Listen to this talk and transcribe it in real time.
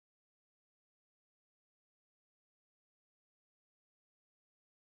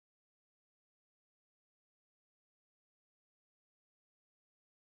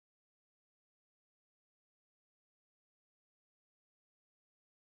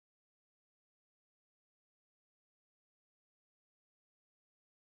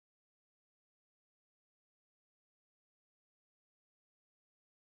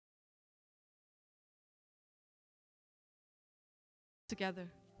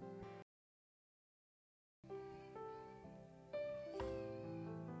together.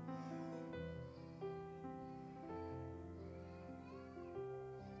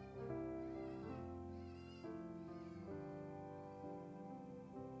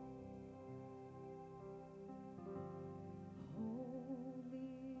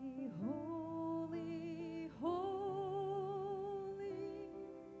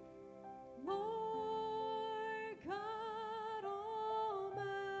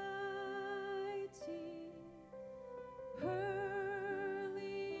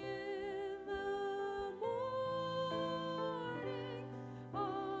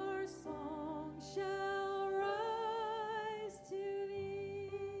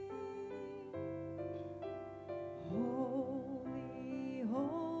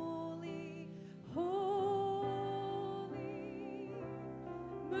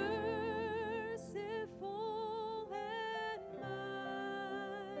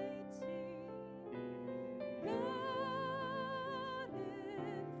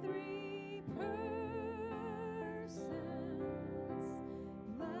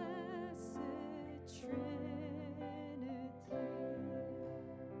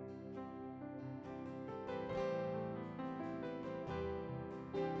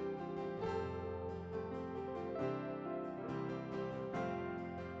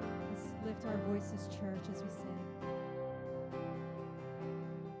 Lift our voices, church, as we sing.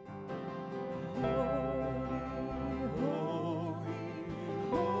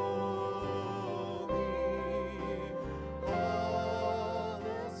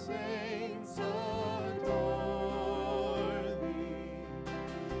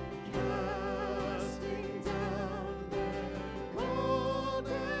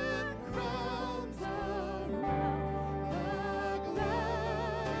 Around the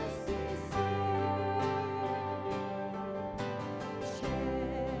glassy sea.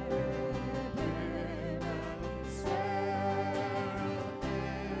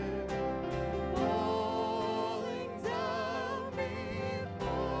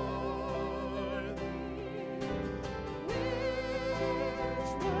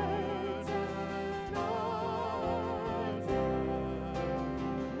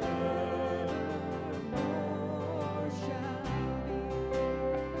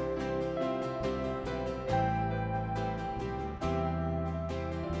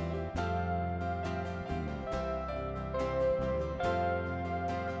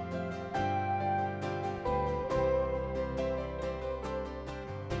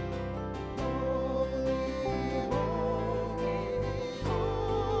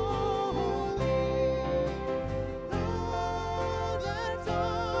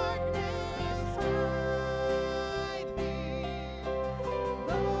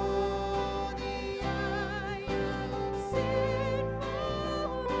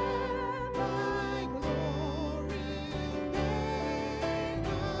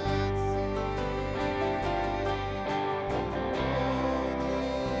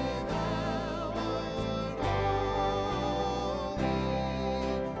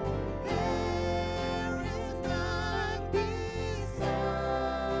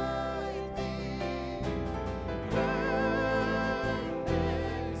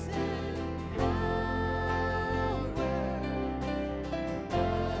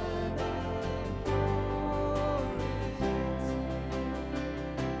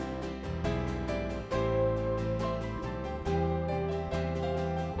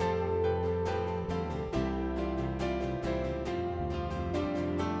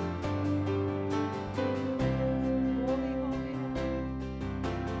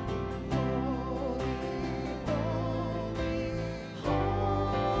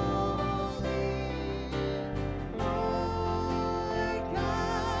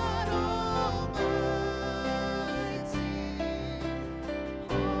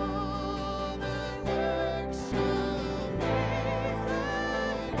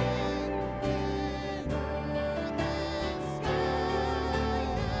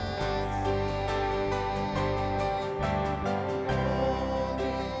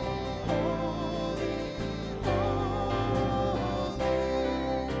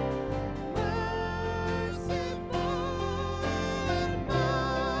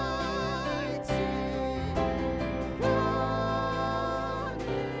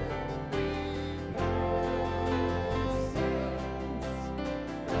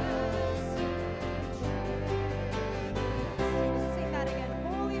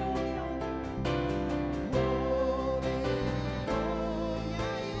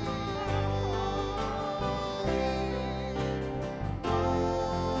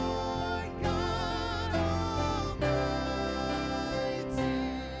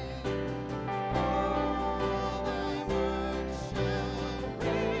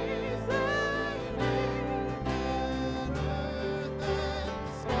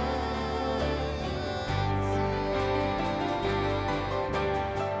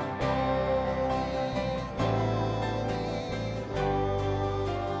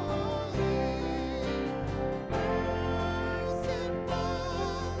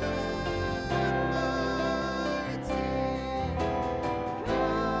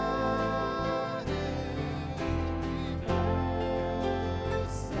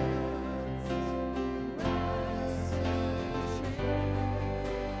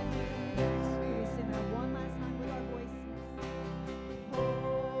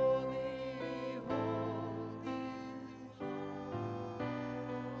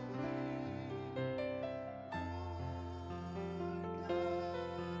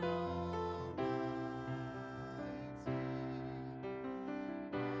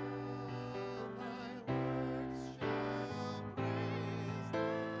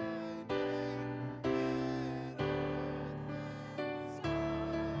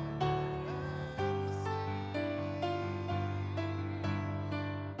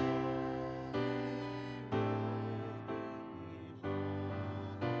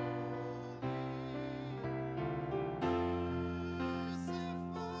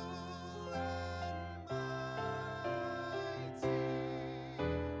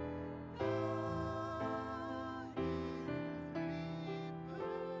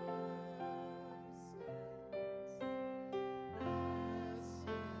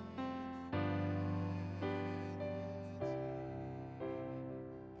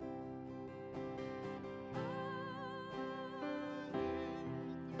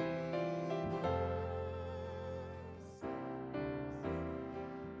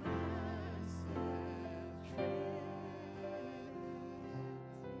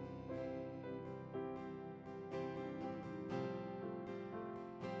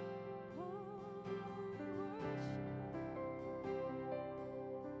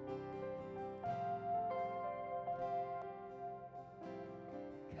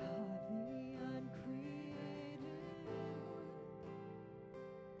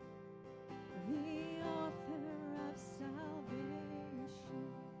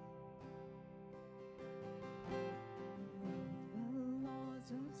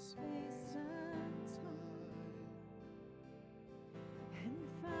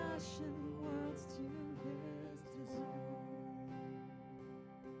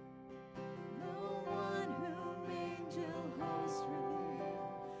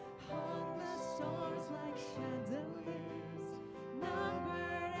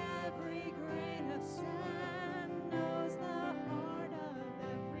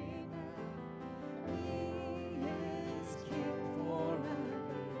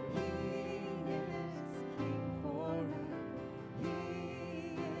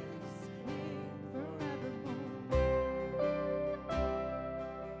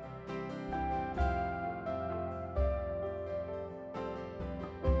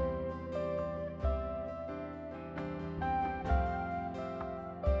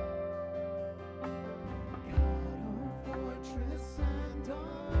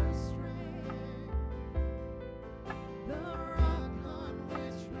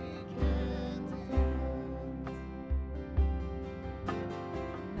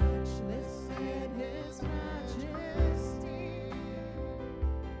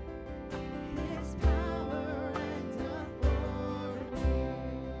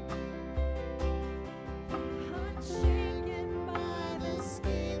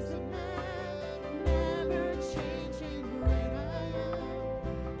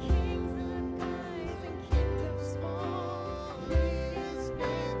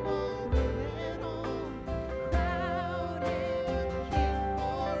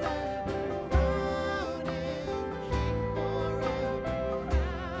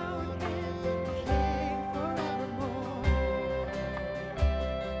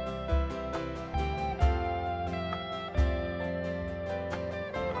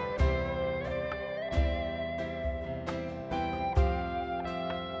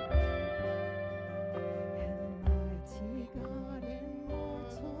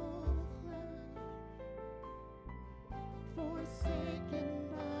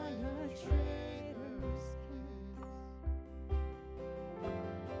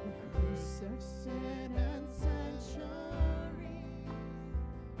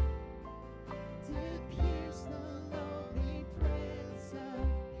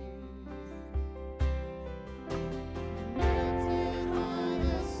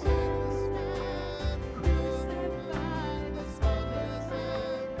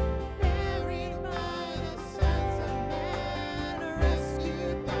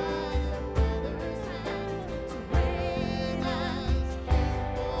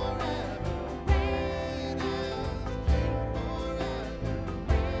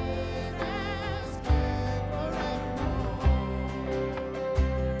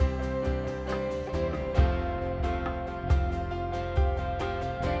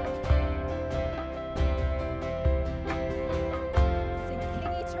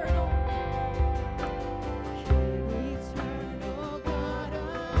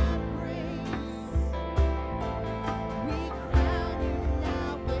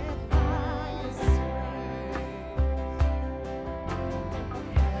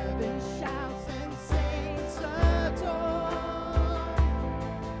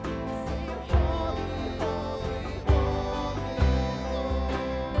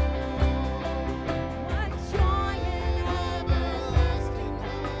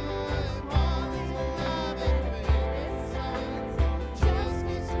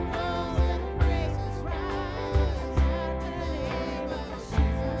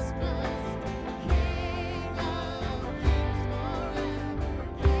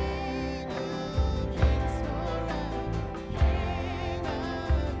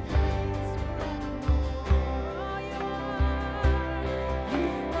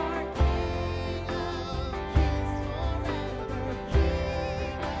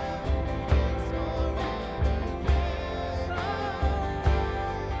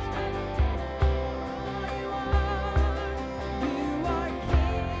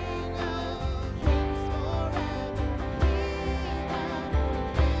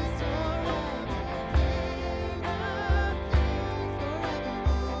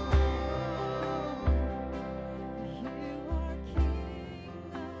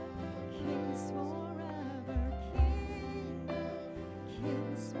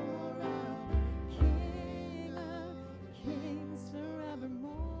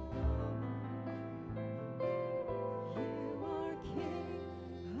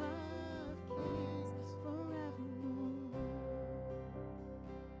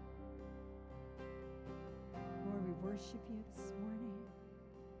 worship you this morning.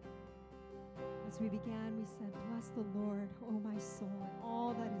 As we began, we said, bless the Lord, O my soul, and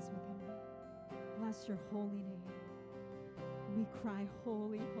all that is within me. Bless your holy name. We cry,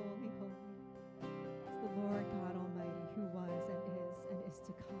 holy, holy, holy is the Lord God Almighty, who was and is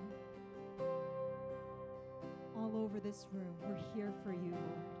to come. All over this room, we're here for you,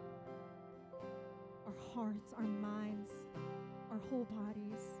 Lord. Our hearts, our minds, our whole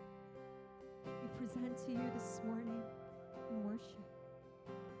bodies, we present to you this morning in worship.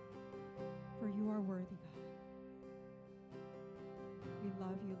 For you are worthy, God. We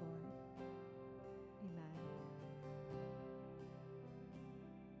love you, Lord.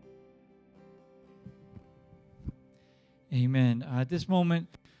 Amen. At this moment,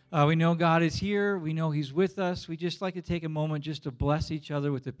 we know God is here. We know He's with us. We just like to take a moment just to bless each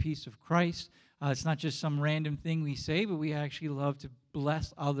other with the peace of Christ. It's not just some random thing we say, but we actually love to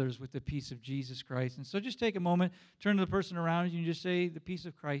bless others with the peace of Jesus Christ. And so just take a moment, turn to the person around you, and just say, the peace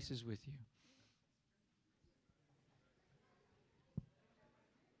of Christ is with you.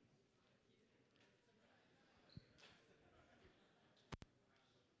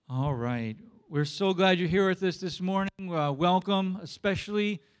 All right. We're so glad you're here with us this morning. Welcome,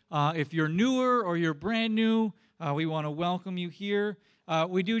 especially if you're newer or you're brand new. We want to welcome you here.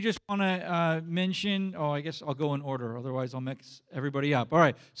 We do just want to mention, I guess I'll go in order, otherwise I'll mix everybody up. All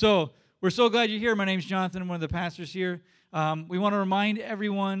right, so we're so glad you're here. My name's Jonathan. I'm one of the pastors here. We want to remind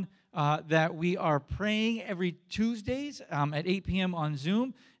everyone that we are praying every Tuesdays at 8 p.m. on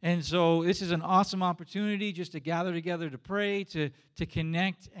Zoom. And so this is an awesome opportunity just to gather together to pray, to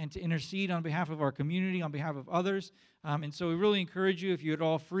connect, and to intercede on behalf of our community, on behalf of others. And so we really encourage you, if you're at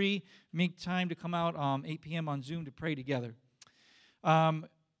all free, make time to come out 8 p.m. on Zoom to pray together.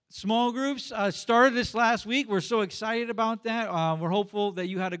 Small groups started this last week. We're so excited about that. We're hopeful that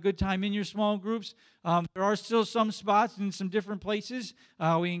you had a good time in your small groups. There are still some spots in some different places.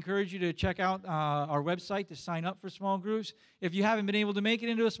 We encourage you to check out our website to sign up for small groups. If you haven't been able to make it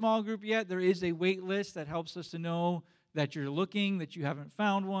into a small group yet, there is a wait list that helps us to know that you're looking, that you haven't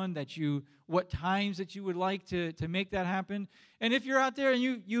found one, what times that you would like to make that happen. And if you're out there and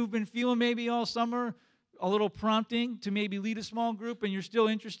you've been feeling maybe all summer a little prompting to maybe lead a small group and you're still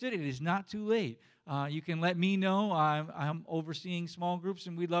interested, it is not too late. You can let me know. I'm overseeing small groups,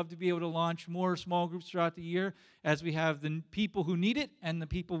 and we'd love to be able to launch more small groups throughout the year as we have the people who need it and the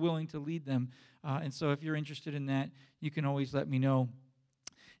people willing to lead them. And so if you're interested in that, you can always let me know.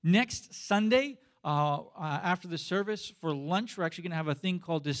 Next Sunday, after the service for lunch, we're actually going to have a thing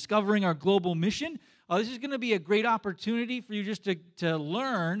called Discovering Our Global Mission. This is going to be a great opportunity for you just to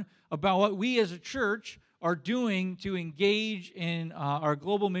learn about what we as a church are doing to engage in our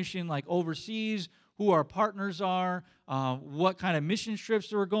global mission, like overseas, who our partners are, what kind of mission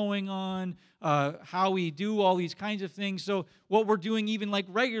trips are going on, how we do all these kinds of things. So what we're doing even like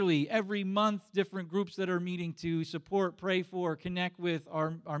regularly, every month, different groups that are meeting to support, pray for, connect with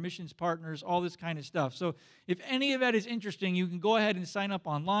our missions partners, all this kind of stuff. So if any of that is interesting, you can go ahead and sign up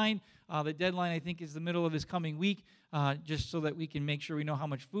online. The deadline, I think, is the middle of this coming week, just so that we can make sure we know how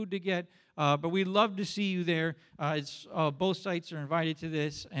much food to get. But we'd love to see you there. Both sites are invited to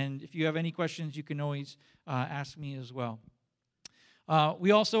this, and if you have any questions, you can always ask me as well.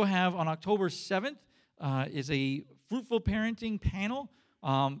 We also have on October 7th is a fruitful parenting panel,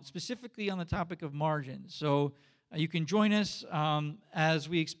 specifically on the topic of margins. So you can join us as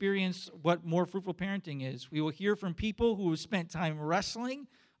we experience what more fruitful parenting is. We will hear from people who have spent time wrestling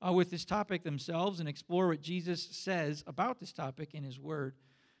with this topic themselves and explore what Jesus says about this topic in His Word.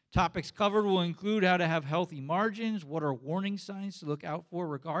 Topics covered will include how to have healthy margins, what are warning signs to look out for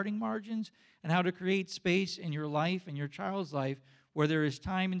regarding margins, and how to create space in your life and your child's life where there is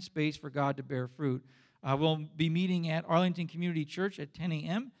time and space for God to bear fruit. We'll be meeting at Arlington Community Church at 10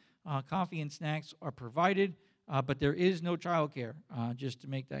 a.m. Coffee and snacks are provided, but there is no childcare, just to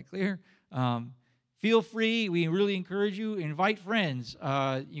make that clear. Feel free. We really encourage you. Invite friends.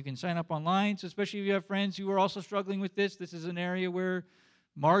 You can sign up online, so especially if you have friends who are also struggling with this. This is an area where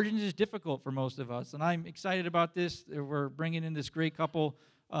margins is difficult for most of us, and I'm excited about this. We're bringing in this great couple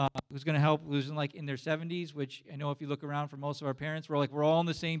who's going to help, who's in their 70s, which I know if you look around for most of our parents, we're all in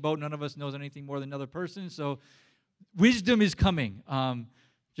the same boat. None of us knows anything more than another person, so wisdom is coming.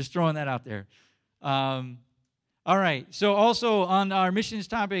 Just throwing that out there. All right, so also on our missions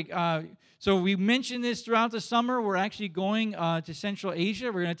topic, so we mentioned this throughout the summer. We're actually going to Central Asia.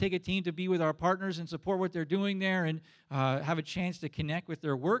 We're going to take a team to be with our partners and support what they're doing there and have a chance to connect with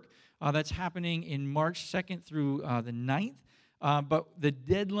their work. That's happening in March 2nd through the 9th. But the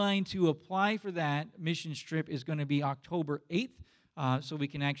deadline to apply for that missions trip is going to be October 8th. so we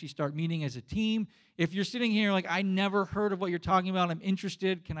can actually start meeting as a team. If you're sitting here like, I never heard of what you're talking about, I'm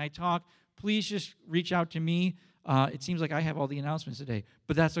interested, can I talk? Please just reach out to me. It seems like I have all the announcements today,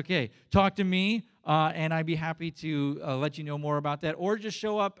 but that's okay. Talk to me, and I'd be happy to let you know more about that. Or just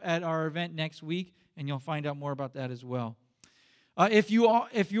show up at our event next week, and you'll find out more about that as well. If you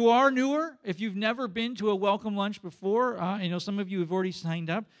are newer, if you've never been to a welcome lunch before, I know some of you have already signed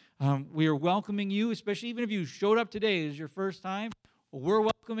up. We are welcoming you, especially even if you showed up today as your first time. We're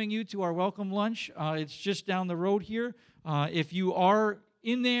welcoming you to our welcome lunch. It's just down the road here. If you are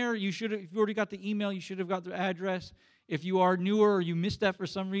in there, if you already got the email, you should have got the address. If you are newer or you missed that for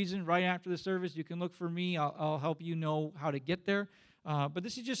some reason, right after the service, you can look for me. I'll help you know how to get there. But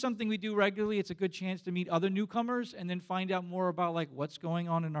this is just something we do regularly. It's a good chance to meet other newcomers and then find out more about like what's going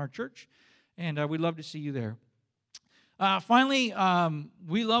on in our church. And we'd love to see you there. Finally,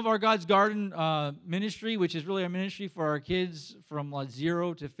 we love our God's Garden ministry, which is really our ministry for our kids from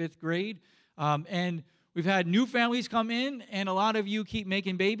 0 to 5th grade. And we've had new families come in, and a lot of you keep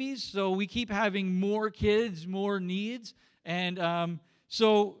making babies, so we keep having more kids, more needs. And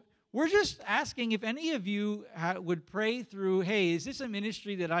so we're just asking if any of you would pray through, hey, is this a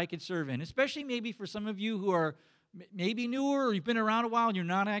ministry that I could serve in? Especially maybe for some of you who are maybe newer or you've been around a while and you're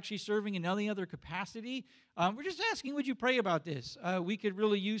not actually serving in any other capacity. We're just asking, would you pray about this? We could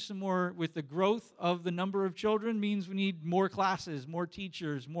really use some more with the growth of the number of children means we need more classes, more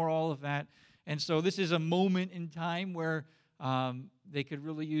teachers, more all of that. And so this is a moment in time where they could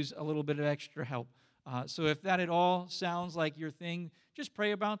really use a little bit of extra help. So if that at all sounds like your thing, just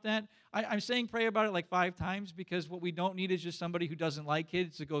pray about that. I'm saying pray about it like 5 times because what we don't need is just somebody who doesn't like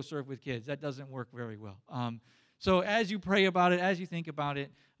kids to go serve with kids. That doesn't work very well. So as you pray about it, as you think about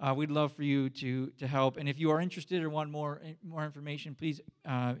it, we'd love for you to help. And if you are interested or want more information, please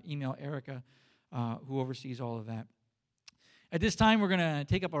email Erica, who oversees all of that. At this time, we're going to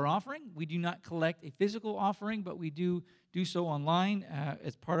take up our offering. We do not collect a physical offering, but we do so online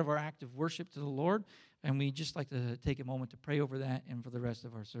as part of our act of worship to the Lord. And we just like to take a moment to pray over that and for the rest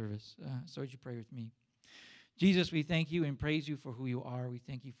of our service. So would you pray with me? Jesus, we thank you and praise you for who you are. We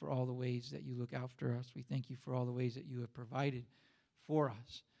thank you for all the ways that you look after us. We thank you for all the ways that you have provided for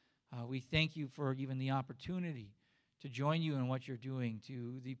us. We thank you for even the opportunity to join you in what you're doing,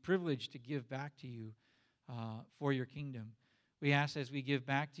 to the privilege to give back to you for your kingdom. We ask as we give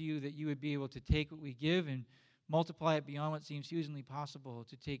back to you that you would be able to take what we give and multiply it beyond what seems humanly possible,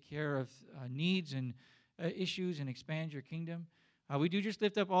 to take care of needs and issues and expand your kingdom. We do just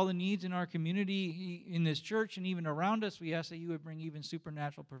lift up all the needs in our community, in this church, and even around us. We ask that you would bring even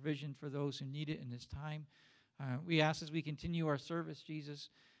supernatural provision for those who need it in this time. We ask as we continue our service, Jesus,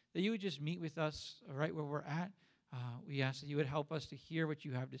 that you would just meet with us right where we're at. We ask that you would help us to hear what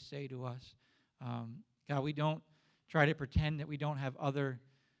you have to say to us. God, we don't try to pretend that we don't have other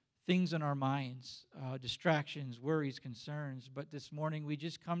things in our minds, distractions, worries, concerns. But this morning, we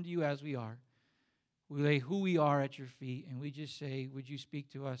just come to you as we are. We lay who we are at your feet, and we just say, would you speak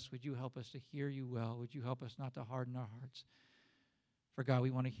to us? Would you help us to hear you well? Would you help us not to harden our hearts? For God,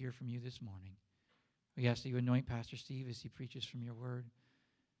 we want to hear from you this morning. We ask that you anoint Pastor Steve as he preaches from your word.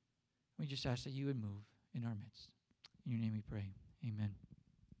 We just ask that you would move in our midst. In your name we pray. Amen.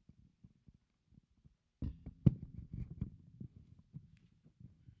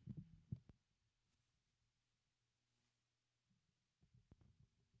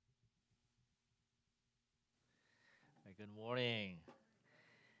 Good morning.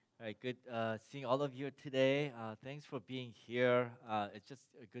 All right, good seeing all of you today. Thanks for being here. It's just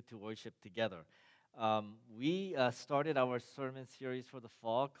good to worship together. We started our sermon series for the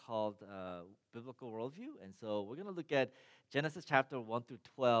fall called Biblical Worldview, and so we're going to look at Genesis chapter 1 through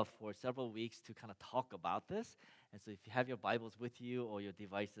 12 for several weeks to kind of talk about this. And so if you have your Bibles with you or your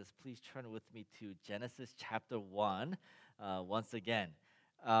devices, please turn with me to Genesis chapter 1 once again.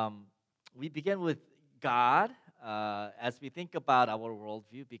 We begin with God as we think about our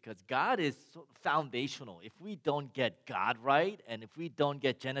worldview, because God is so foundational. If we don't get God right, and if we don't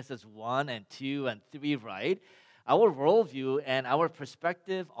get Genesis 1 and 2 and 3 right, our worldview and our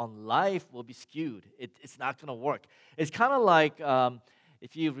perspective on life will be skewed. It's not going to work. It's kind of like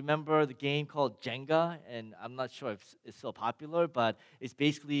if you remember the game called Jenga, and I'm not sure if it's so popular, but it's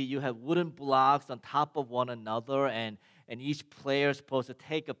basically you have wooden blocks on top of one another, and each player is supposed to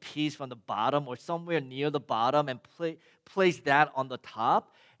take a piece from the bottom or somewhere near the bottom and place that on the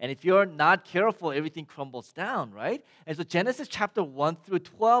top. And if you're not careful, everything crumbles down, right? And so Genesis chapter 1 through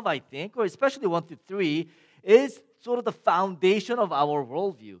 12, I think, or especially 1 through 3, is sort of the foundation of our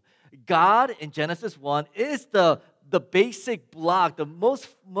worldview. God in Genesis 1 is the basic block, the most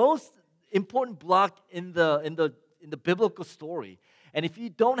important block in the in the biblical story. And if you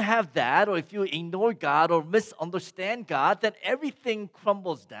don't have that, or if you ignore God or misunderstand God, then everything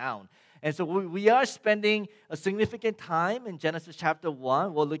crumbles down. And so we are spending a significant time in Genesis chapter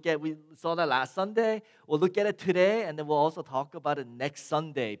 1. We saw that last Sunday. We'll look at it today, and then we'll also talk about it next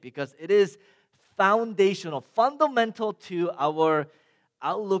Sunday because it is foundational, fundamental to our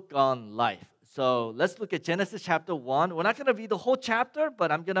outlook on life. So let's look at Genesis chapter 1. We're not going to read the whole chapter,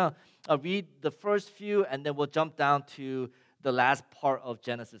 but I'm going to read the first few, and then we'll jump down to the last part of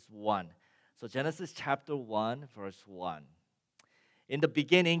Genesis 1. So Genesis chapter 1, verse 1. In the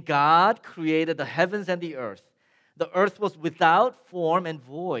beginning, God created the heavens and the earth. The earth was without form and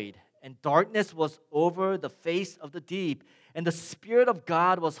void, and darkness was over the face of the deep, and the Spirit of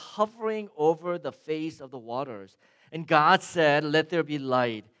God was hovering over the face of the waters. And God said, "Let there be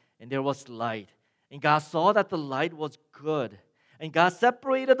light," and there was light. And God saw that the light was good. And God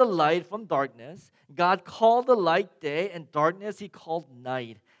separated the light from darkness. God called the light day, and darkness He called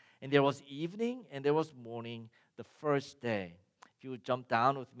night. And there was evening, and there was morning, the first day. If you would jump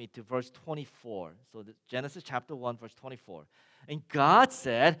down with me to verse 24. So Genesis chapter 1, verse 24. And God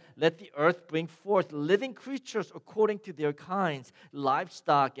said, "Let the earth bring forth living creatures according to their kinds,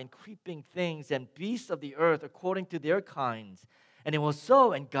 livestock and creeping things, and beasts of the earth according to their kinds." And it was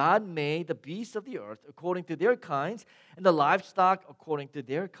so, and God made the beasts of the earth according to their kinds, and the livestock according to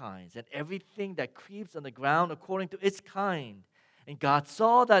their kinds, and everything that creeps on the ground according to its kind. And God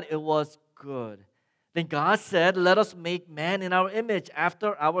saw that it was good. Then God said, "Let us make man in our image,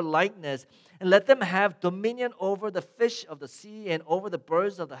 after our likeness, and let them have dominion over the fish of the sea, and over the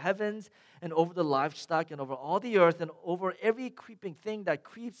birds of the heavens, and over the livestock, and over all the earth, and over every creeping thing that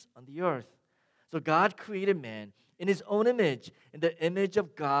creeps on the earth." So God created man in His own image. In the image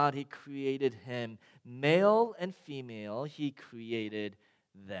of God He created him. Male and female He created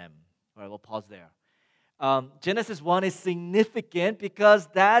them. All right, we'll pause there. Genesis 1 is significant because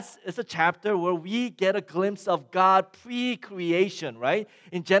it's a chapter where we get a glimpse of God pre-creation, right?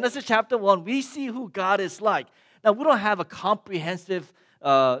 In Genesis chapter 1, we see who God is like. Now, we don't have a comprehensive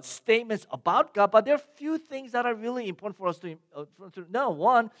statements about God, but there are a few things that are really important for us to know.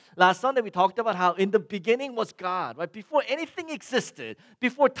 One, last Sunday we talked about how in the beginning was God, right? Before anything existed,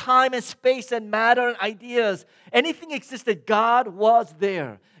 before time and space and matter and ideas, anything existed, God was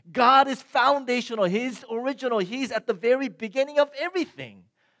there. God is foundational. He's original. He's at the very beginning of everything.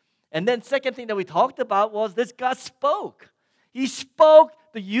 And then second thing that we talked about was this: God spoke. He spoke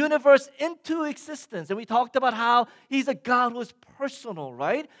the universe into existence. And we talked about how He's a God who is personal,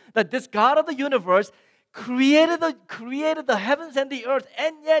 right? That this God of the universe created the heavens and the earth,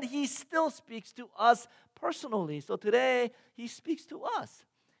 and yet He still speaks to us personally. So today, He speaks to us.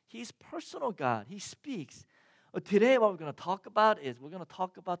 He's personal God. He speaks. Today, what we're going to talk about is we're going to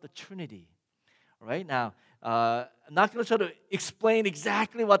talk about the Trinity. All right, now, I'm not going to try to explain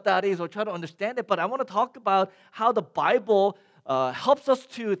exactly what that is or try to understand it, but I want to talk about how the Bible helps us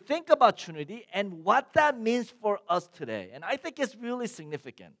to think about Trinity and what that means for us today. And I think it's really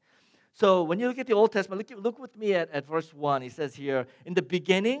significant. So when you look at the Old Testament, look with me at verse 1. He says here, "In the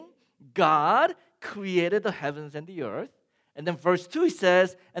beginning, God created the heavens and the earth." And then verse 2, he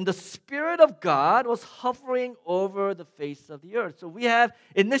says, "And the Spirit of God was hovering over the face of the earth." So we have,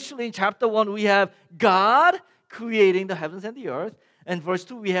 initially in chapter 1, we have God creating the heavens and the earth. And verse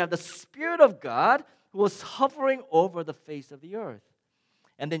 2, we have the Spirit of God who was hovering over the face of the earth.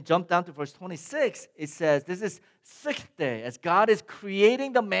 And then jump down to verse 26. It says, this is sixth day. As God is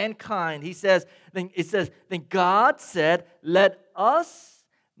creating the mankind, then God said, "Let us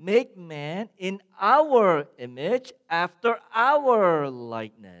make man in our image, after our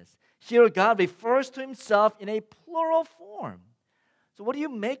likeness." Here God refers to Himself in a plural form. So what do you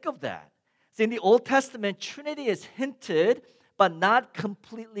make of that? See, in the Old Testament, Trinity is hinted but not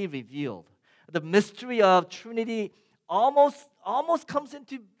completely revealed. The mystery of Trinity almost comes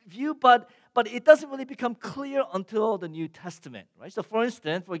into view, but it doesn't really become clear until the New Testament, right? So for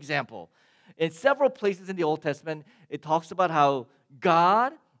example, in several places in the Old Testament, it talks about how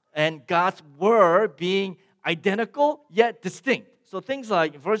God and God's word being identical yet distinct. So things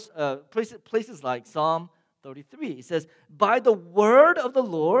like places like Psalm 33, it says, "By the word of the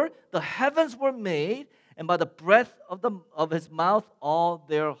Lord the heavens were made, and by the breath of His mouth all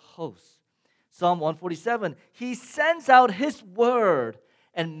their hosts." Psalm 147, "He sends out His word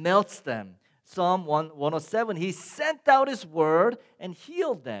and melts them." Psalm 107, "He sent out His word and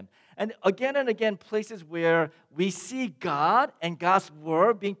healed them." And again, places where we see God and God's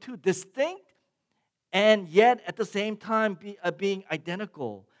word being two distinct and yet at the same time being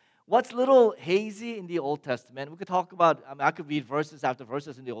identical. What's a little hazy in the Old Testament? We could talk about, I could read verses after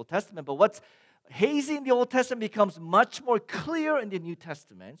verses in the Old Testament, but hazy in the Old Testament becomes much more clear in the New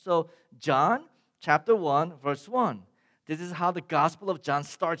Testament. So John chapter 1, verse 1. This is how the Gospel of John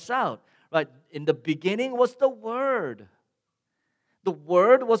starts out. Right? In the beginning was the Word. The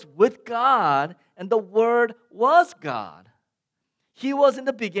Word was with God, and the Word was God. He was in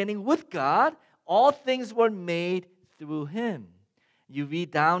the beginning with God. All things were made through Him. You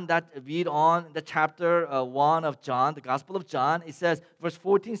read on the chapter 1 of John, the Gospel of John. It says, verse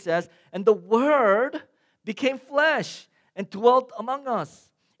 14 says, "And the Word became flesh and dwelt among us,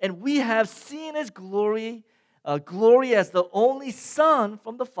 and we have seen His glory, glory as the only Son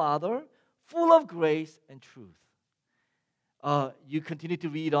from the Father, full of grace and truth." You continue to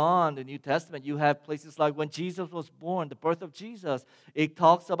read on the New Testament. You have places like when Jesus was born, the birth of Jesus. It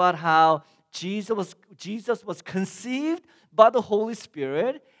talks about how Jesus was conceived by the Holy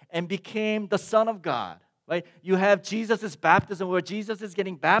Spirit and became the Son of God. Right? You have Jesus' baptism where Jesus is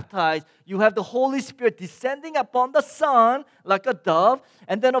getting baptized. You have the Holy Spirit descending upon the Son like a dove,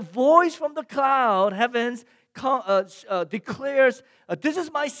 and then a voice from the cloud, heavens, declares, "This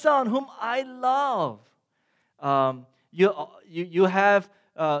is my Son whom I love." You have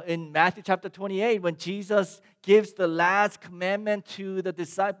in Matthew chapter 28, when Jesus gives the last commandment to the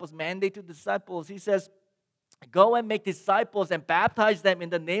disciples, mandate to the disciples, He says, "Go and make disciples and baptize them in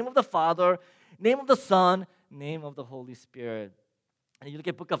the name of the Father, name of the Son, name of the Holy Spirit." And you look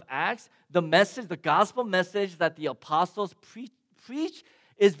at the book of Acts, the message, the gospel message that the apostles preach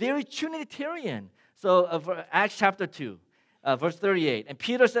is very Trinitarian. So for Acts chapter 2. Verse 38, "And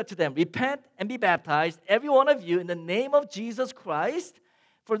Peter said to them, 'Repent and be baptized, every one of you, in the name of Jesus Christ,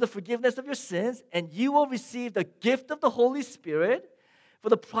 for the forgiveness of your sins, and you will receive the gift of the Holy Spirit. For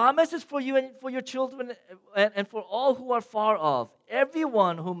the promise is for you and for your children and for all who are far off,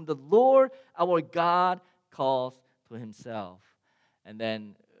 everyone whom the Lord our God calls to Himself.'" And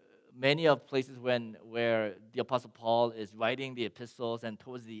then many of places where the Apostle Paul is writing the epistles, and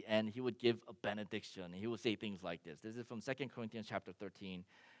towards the end, he would give a benediction. He would say things like this. This is from 2 Corinthians chapter 13.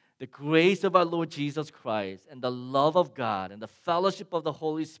 "The grace of our Lord Jesus Christ and the love of God and the fellowship of the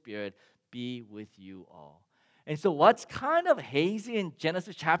Holy Spirit be with you all." And so what's kind of hazy in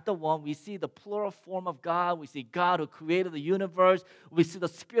Genesis chapter 1, we see the plural form of God. We see God who created the universe. We see the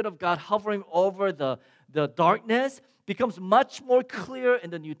Spirit of God hovering over the darkness. Becomes much more clear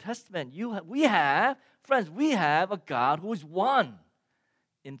in the New Testament. We have a God who is one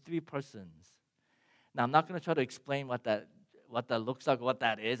in three persons. Now, I'm not going to try to explain what that looks like, what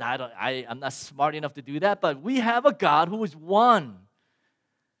that is. I'm not smart enough to do that, but we have a God who is one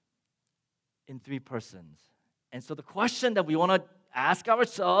in three persons. And so the question that we want to ask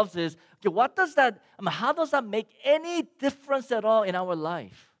ourselves is, okay, how does that make any difference at all in our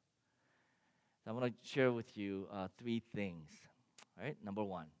life? I want to share with you three things. All right, number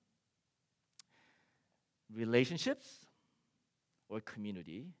one, relationships or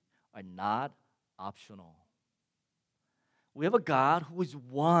community are not optional. We have a God who is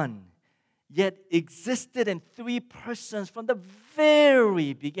one, yet existed in three persons from the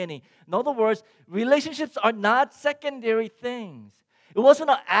very beginning. In other words, relationships are not secondary things. It wasn't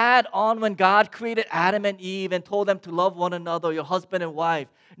an add-on when God created Adam and Eve and told them to love one another, your husband and wife.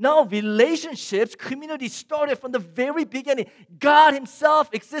 No, relationships, community started from the very beginning. God Himself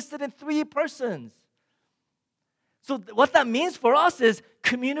existed in three persons. So what that means for us is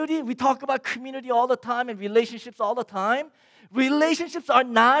community. We talk about community all the time and relationships all the time. Relationships are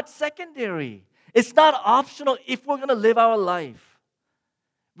not secondary. It's not optional if we're going to live our life.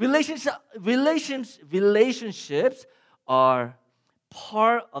 Relationships are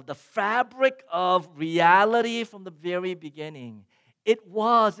part of the fabric of reality from the very beginning. It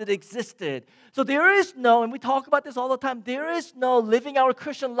existed. So there is no, and we talk about this all the time, there is no living our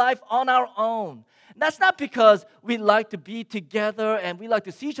Christian life on our own. And that's not because we like to be together and we like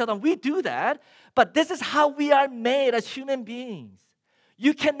to see each other. We do that, but this is how we are made as human beings.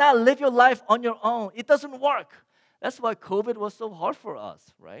 You cannot live your life on your own. It doesn't work. That's why COVID was so hard for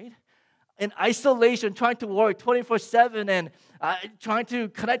us, right? In isolation, trying to work 24/7 and trying to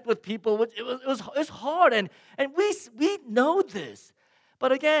connect with people, it was hard, and we know this.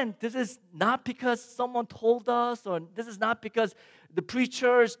 But again, this is not because someone told us, or this is not because the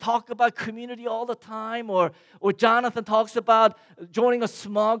preachers talk about community all the time, or Jonathan talks about joining a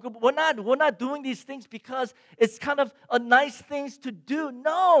small group. We're not doing these things because it's kind of a nice thing to do.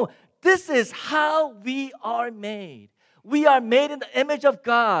 No, this is how we are made. We are made in the image of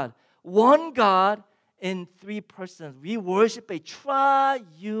God. One God in three persons. We worship a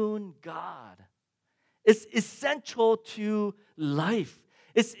triune God. It's essential to life.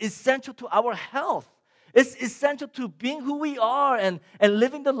 It's essential to our health. It's essential to being who we are and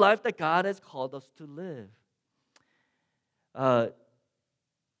living the life that God has called us to live.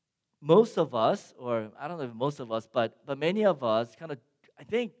 Most of us, or I don't know if most of us, but many of us kind of, I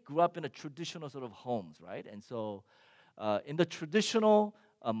think, grew up in a traditional sort of homes, right? And so in the traditional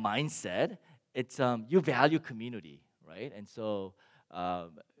mindset, it's you value community, right? And so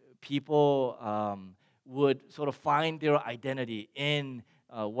people would sort of find their identity in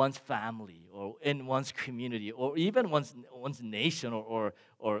one's family or in one's community or even one's nation or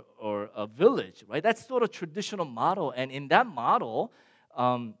a village, right? That's sort of traditional model, and in that model,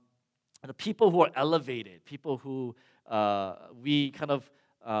 the people who are elevated, people who we kind of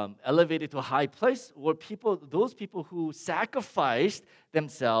elevated to a high place, were those people who sacrificed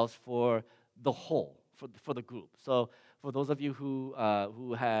themselves for the whole, for the group. So for those of you who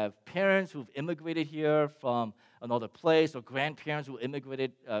have parents who've immigrated here from another place, or grandparents who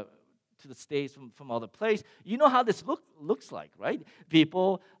immigrated to the States from other place, you know how this looks like, right?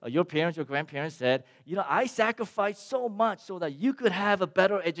 People, your parents, your grandparents said, I sacrificed so much so that you could have a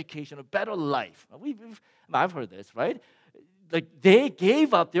better education, a better life. I've heard this, right? Like they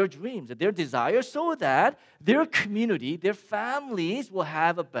gave up their dreams and their desires so that their community, their families will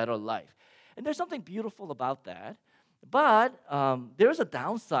have a better life. And there's something beautiful about that. But there's a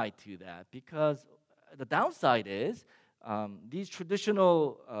downside to that, because the downside is these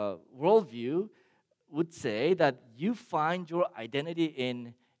traditional worldview would say that you find your identity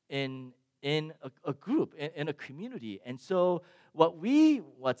in a group, in a community. And so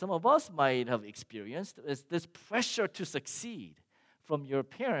what some of us might have experienced is this pressure to succeed from your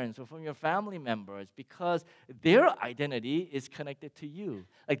parents or from your family members, because their identity is connected to you.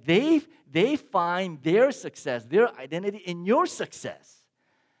 Like they find their success, their identity in your success.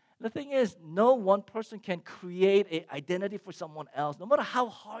 The thing is, no one person can create an identity for someone else, no matter how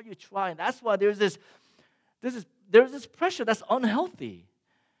hard you try. And that's why there's this pressure that's unhealthy.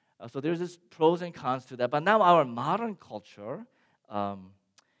 So there's this pros and cons to that. But now our modern culture,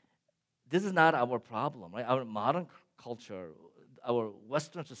 this is not our problem, right? Our modern culture, our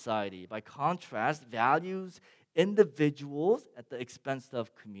Western society, by contrast, values individuals at the expense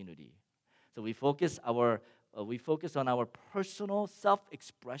of community. So we focus on our personal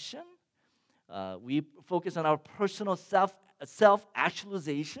self-expression. We focus on our personal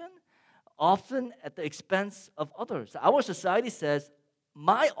self-actualization, often at the expense of others. Our society says,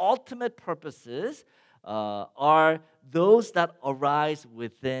 my ultimate purposes are those that arise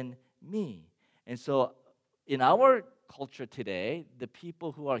within me. And so in our culture today, the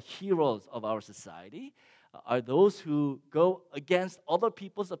people who are heroes of our society are those who go against other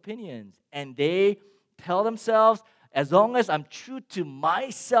people's opinions, and they tell themselves, as long as I'm true to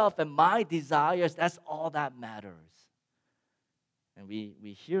myself and my desires, that's all that matters. And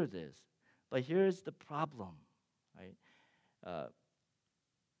we hear this. But here's the problem, right?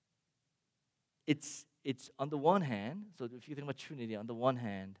 It's on the one hand, so if you think about Trinity, on the one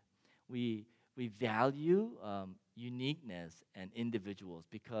hand, we value uniqueness and individuals,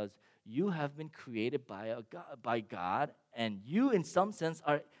 because you have been created by God, and you, in some sense,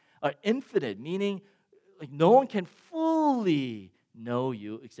 are infinite, meaning like no one can fully know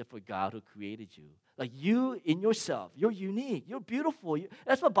you except for God who created you. Like you in yourself, you're unique, you're beautiful.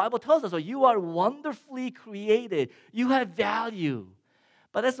 That's what the Bible tells us. So you are wonderfully created. You have value.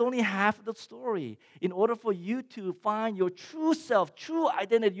 But that's only half of the story. In order for you to find your true self, true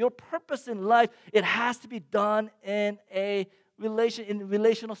identity, your purpose in life, it has to be done in a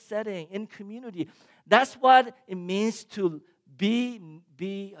relational setting, in community. That's what it means to be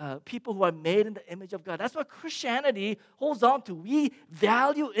people who are made in the image of God. That's what Christianity holds on to. We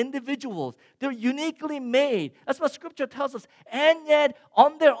value individuals. They're uniquely made. That's what Scripture tells us. And yet,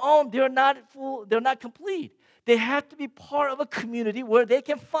 on their own, they're not complete. They have to be part of a community where they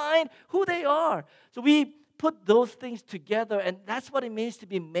can find who they are. So we put those things together, and that's what it means to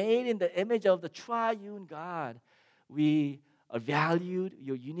be made in the image of the triune God. We are valued,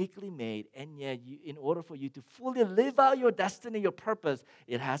 you're uniquely made, and yet in order for you to fully live out your destiny, your purpose,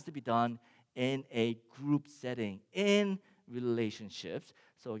 it has to be done in a group setting, in relationships.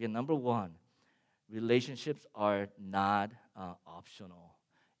 So again, number one, relationships are not optional.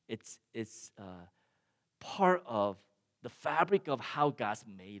 It's part of the fabric of how God's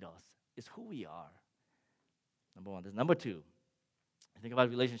made us. It's who we are. Number one. There's number two. Think about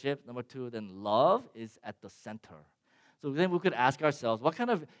relationships. Number two, then love is at the center. So then we could ask ourselves,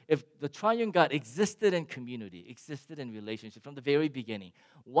 if the triune God existed in community, existed in relationship from the very beginning,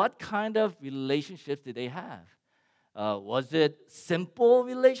 what kind of relationships did they have? Was it simple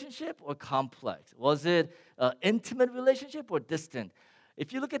relationship or complex? Was it intimate relationship or distant?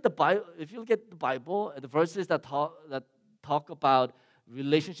 If you look at the Bible, the verses that talk about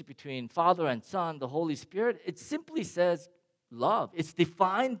relationship between Father and Son, the Holy Spirit, it simply says love. It's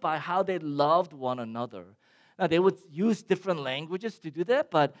defined by how they loved one another. Now, they would use different languages to do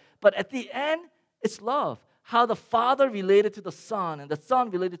that, but at the end, it's love. How the Father related to the Son, and the Son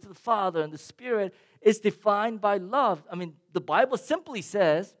related to the Father, and the Spirit is defined by love. I mean, the Bible simply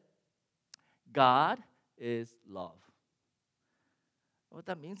says, God is love. What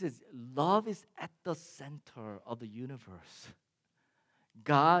that means is love is at the center of the universe.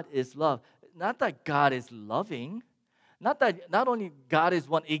 God is love. Not that God is loving, not only God is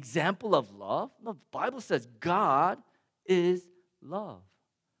one example of love. No, the Bible says God is love.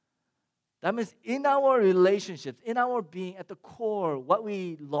 That means in our relationships, in our being, at the core, what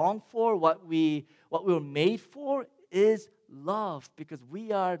we long for, what we were made for is love, because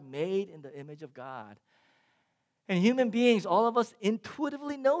we are made in the image of God. And human beings, all of us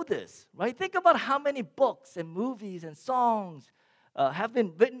intuitively know this, right? Think about how many books and movies and songs have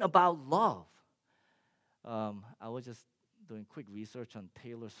been written about love. I was just doing quick research on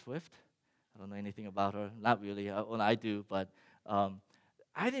Taylor Swift. I don't know anything about her. Not really. Well, I do, but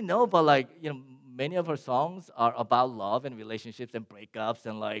I didn't know. But many of her songs are about love and relationships and breakups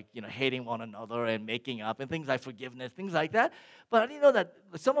and hating one another and making up and things like forgiveness, things like that. But I didn't know that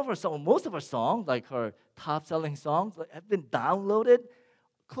some of her songs, most of her songs, like her top-selling songs, have been downloaded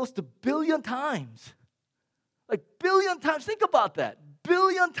close to 1 billion times. Like 1 billion times. Think about that. 1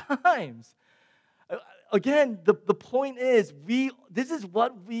 billion times. Again, the point is, this is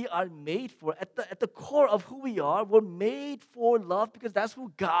what we are made for. At the core of who we are, we're made for love because that's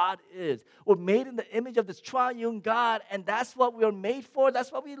who God is. We're made in the image of this triune God, and that's what we are made for.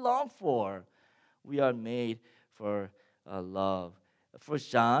 That's what we long for. We are made for love. 1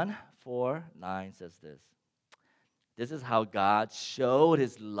 John 4:9 says this. This is how God showed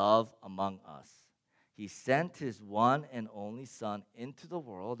his love among us. He sent his one and only Son into the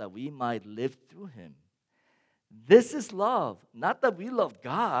world that we might live through him. This is love, not that we love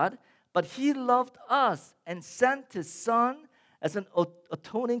God, but he loved us and sent his Son as an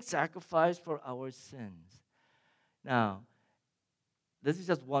atoning sacrifice for our sins. Now, this is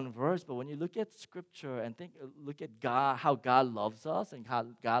just one verse, but when you look at Scripture and look at God, how God loves us and how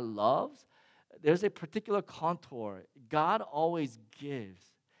God loves, there's a particular contour. God always gives.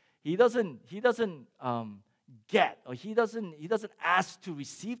 He doesn't get, or he doesn't ask to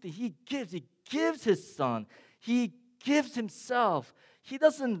receive. He gives. He gives his Son. He gives himself. He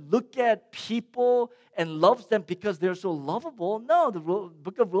doesn't look at people and loves them because they're so lovable. No, the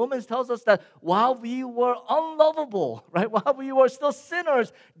book of Romans tells us that while we were unlovable, right, while we were still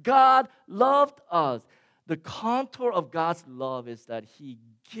sinners, God loved us. The contour of God's love is that he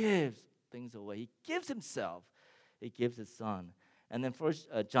gives things away. He gives himself. He gives his Son. And then 1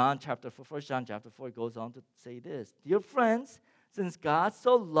 John chapter 4 goes on to say this. Dear friends, since God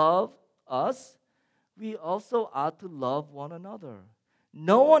so loved us, we also ought to love one another.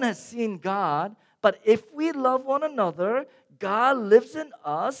 No one has seen God, but if we love one another, God lives in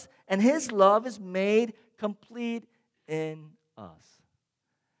us, and his love is made complete in us.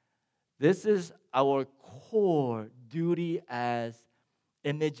 This is our core duty as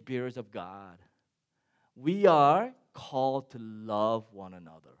image bearers of God. We are called to love one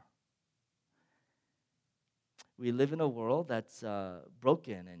another. We live in a world that's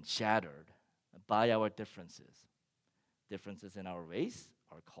broken and shattered by our differences. Differences in our race,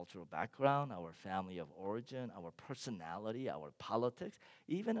 our cultural background, our family of origin, our personality, our politics,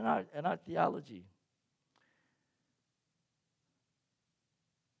 even in our theology.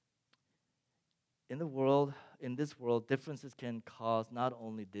 In this world, differences can cause not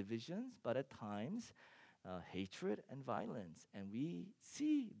only divisions, but at times hatred and violence. And we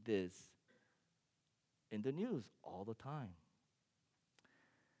see this in the news all the time.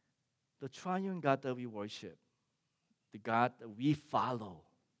 The triune God that we worship, the God that we follow,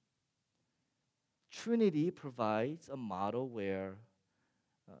 Trinity provides a model where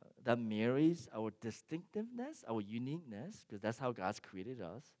that marries our distinctiveness, our uniqueness, because that's how God's created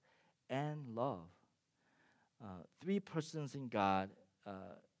us, and love. Three persons in God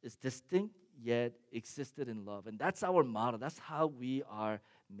is distinct yet existed in love. And that's our model. That's how we are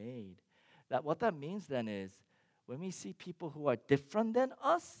made. What that means then is when we see people who are different than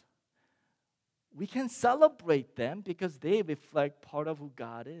us, we can celebrate them because they reflect part of who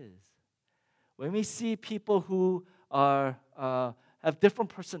God is. When we see people who have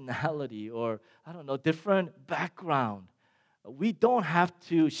different personality or, different background, we don't have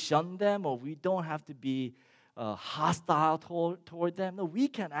to shun them, or we don't have to be hostile toward them. No, we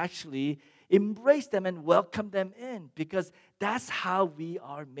can actually embrace them and welcome them in because that's how we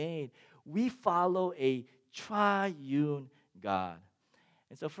are made. We follow a triune God.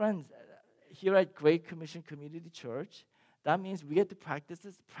 And so, friends, here at Great Commission Community Church, that means we get to practice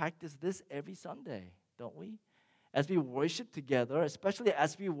this every Sunday, don't we? As we worship together, especially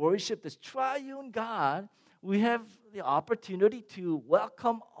as we worship this triune God, we have the opportunity to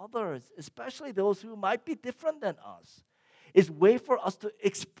welcome others, especially those who might be different than us. It's a way for us to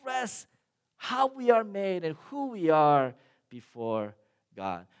express how we are made and who we are before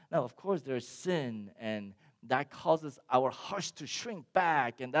God. Now, of course, there's sin, and that causes our hearts to shrink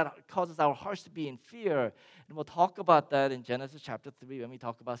back, and that causes our hearts to be in fear. And we'll talk about that in Genesis chapter 3 when we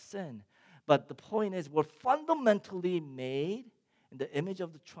talk about sin. But the point is, we're fundamentally made in the image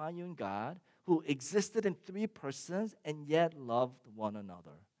of the triune God who existed in three persons and yet loved one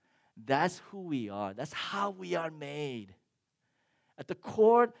another. That's who we are. That's how we are made. At the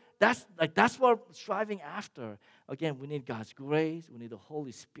core, that's what we're striving after. Again, we need God's grace, we need the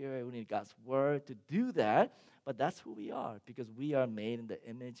Holy Spirit, we need God's word to do that. But that's who we are because we are made in the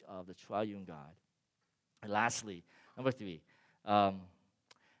image of the triune God. And lastly, number 3,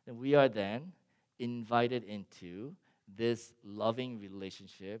 and we are then invited into this loving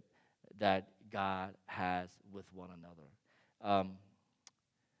relationship that God has with one another.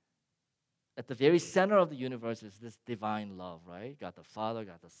 At the very center of the universe is this divine love, right? God the Father,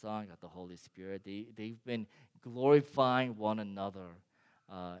 God the Son, God the Holy Spirit. They've been glorifying one another.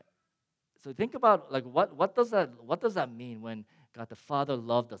 So think about what does that mean when God the Father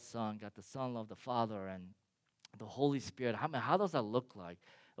loved the Son, God the Son loved the Father, and the Holy Spirit? How does that look like?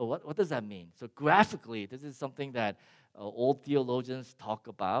 What does that mean? So graphically, this is something that old theologians talk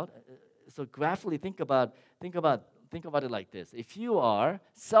about. So graphically, think about it like this. If you are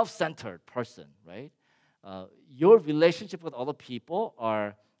self-centered person, right, your relationship with other people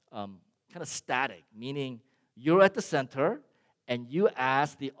are kind of static, meaning you're at the center and you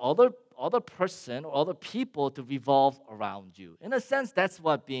ask the other person or other people to revolve around you. In a sense, that's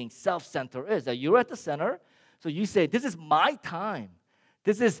what being self-centered is, that you're at the center, so you say, this is my time.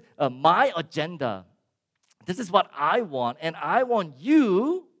 This is my agenda. This is what I want, and I want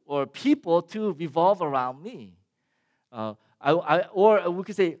you or people to revolve around me. Or we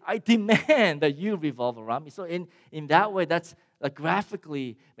could say, I demand that you revolve around me. So in that way, that's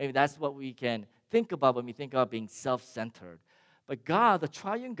graphically, maybe that's what we can think about when we think about being self-centered. But God, the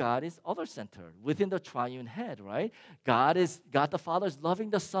triune God, is other-centered within the triune head, right? God the Father is loving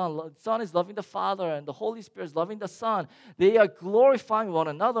the Son. The Son is loving the Father, and the Holy Spirit is loving the Son. They are glorifying one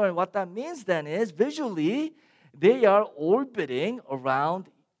another, and what that means then is visually, they are orbiting around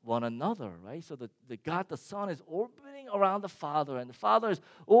one another, right? So the God, the Son, is orbiting around the Father, and the Father is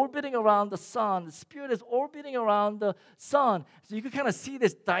orbiting around the Son. The Spirit is orbiting around the Son. So you can kind of see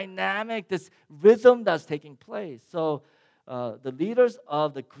this dynamic, this rhythm that's taking place. So the leaders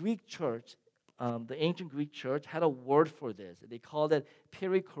of the Greek church, the ancient Greek church, had a word for this. They called it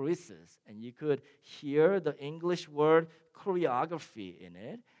perichoresis, and you could hear the English word choreography in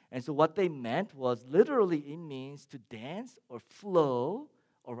it. And so what they meant was literally it means to dance or flow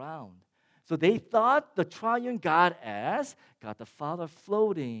around. So they thought the triune God as God the Father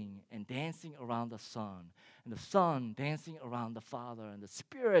floating and dancing around the Son, and the Son dancing around the Father, and the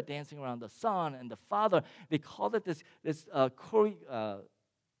Spirit dancing around the Son and the Father. They called it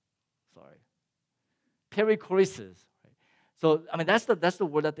perichoresis. Right? So that's the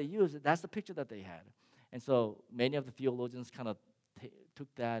word that they used. That's the picture that they had. And so many of the theologians kind of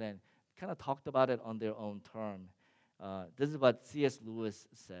took that and kind of talked about it on their own term. This is what C.S. Lewis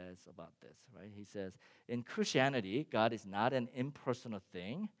says about this, right? He says, in Christianity, God is not an impersonal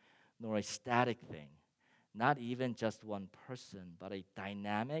thing, nor a static thing, not even just one person, but a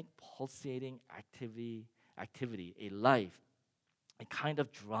dynamic, pulsating activity, a life, a kind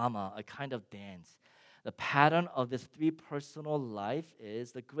of drama, a kind of dance. The pattern of this three-personal life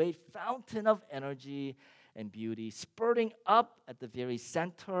is the great fountain of energy and beauty, spurting up at the very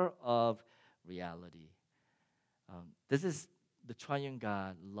center of reality. This is the triune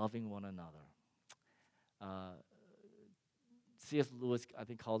God loving one another. C.S. Lewis, I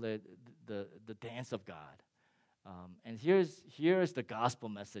think, called it the dance of God. And here's the gospel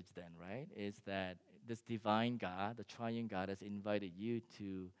message then, right? Is that this divine God, the triune God, has invited you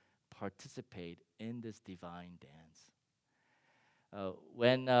to participate in this divine dance.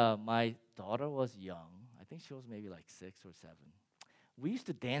 When my daughter was young, I think she was maybe like 6 or 7, we used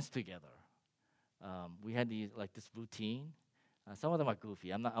to dance together. We had this routine. Some of them are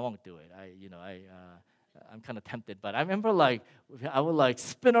goofy. I won't do it. I'm kind of tempted, but I remember like I would like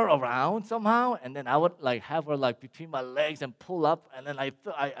spin her around somehow, and then I would like have her like between my legs and pull up, and then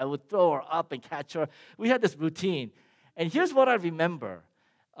I would throw her up and catch her. We had this routine, and here's what I remember: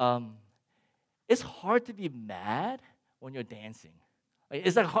 um, it's hard to be mad when you're dancing. Like,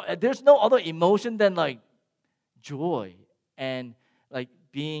 it's like there's no other emotion than like joy and like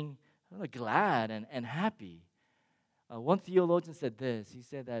being glad and happy. One theologian said this. He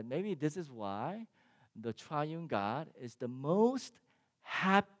said that maybe this is why the triune God is the most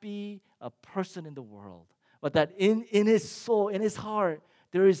happy person in the world. But that in his soul, in his heart,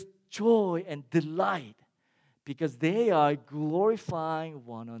 there is joy and delight because they are glorifying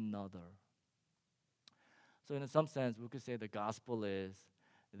one another. So, in some sense, we could say the gospel is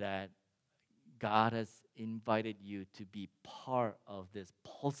that God has invited you to be part of this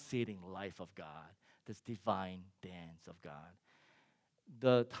pulsating life of God, this divine dance of God.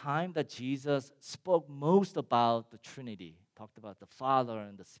 The time that Jesus spoke most about the Trinity, talked about the Father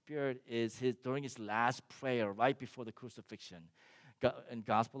and the Spirit, is during his last prayer right before the crucifixion. In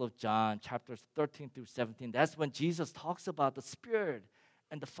Gospel of John, chapters 13 through 17, that's when Jesus talks about the Spirit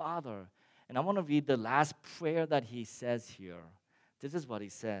and the Father. And I want to read the last prayer that he says here. This is what he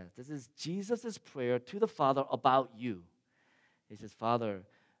says. This is Jesus' prayer to the Father about you. He says, Father,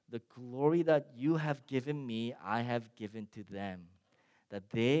 the glory that you have given me, I have given to them, that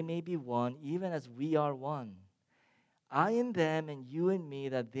they may be one, even as we are one. I in them and you in me,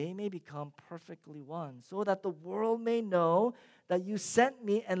 that they may become perfectly one, so that the world may know that you sent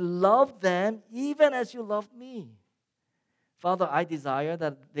me and loved them even as you loved me. Father, I desire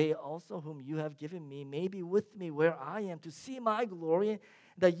that they also whom you have given me may be with me where I am, to see my glory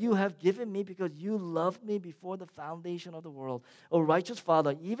that you have given me because you loved me before the foundation of the world. O righteous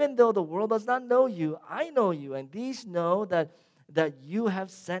Father, even though the world does not know you, I know you, and these know that you have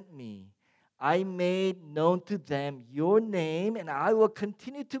sent me. I made known to them your name, and I will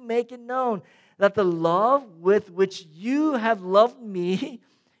continue to make it known, that the love with which you have loved me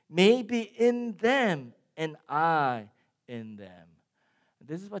may be in them, and I in them.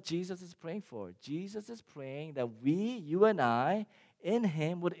 This is what Jesus is praying for. Jesus is praying that we, you and I, in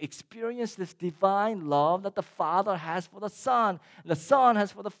him would experience this divine love that the Father has for the Son, the Son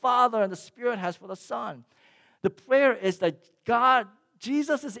has for the Father, and the Spirit has for the Son. The prayer is that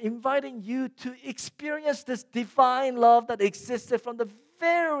Jesus is inviting you to experience this divine love that existed from the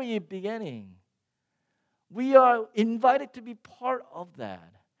very beginning. We are invited to be part of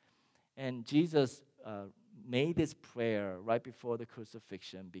that. And Jesus made this prayer right before the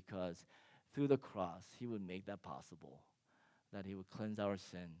crucifixion because through the cross, he would make that possible, that he would cleanse our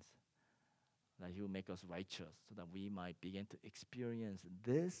sins, that he would make us righteous so that we might begin to experience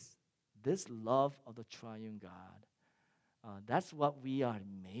this love of the triune God. That's what we are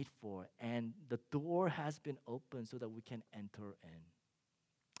made for, and the door has been opened so that we can enter in.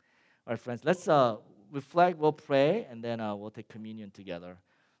 All right, friends, let's reflect, we'll pray, and then we'll take communion together.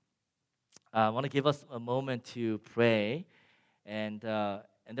 I want to give us a moment to pray, and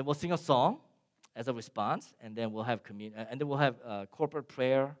then we'll sing a song as a response, and then we'll have communion, and then we'll have corporate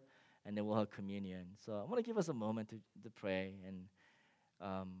prayer, and then we'll have communion. So I want to give us a moment to pray, and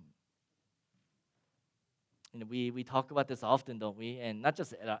we talk about this often, don't we? And not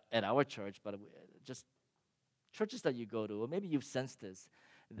just at our church, but just churches that you go to, or maybe you've sensed this,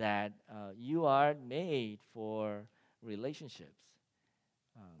 that you are made for relationships.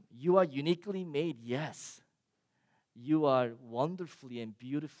 You are uniquely made, yes. You are wonderfully and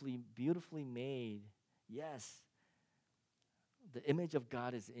beautifully made, yes. The image of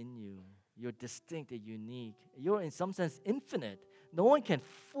God is in you. You're distinct and unique. You're in some sense infinite. No one can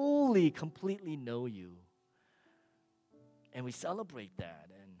fully, completely know you. And we celebrate that,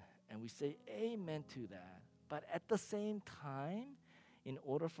 and we say amen to that. But at the same time, in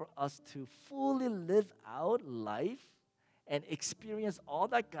order for us to fully live out life and experience all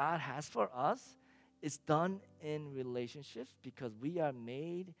that God has for us, it's done in relationships because we are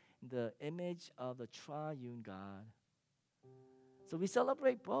made in the image of the triune God. So we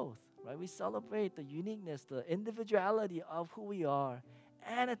celebrate both, right? We celebrate the uniqueness, the individuality of who we are.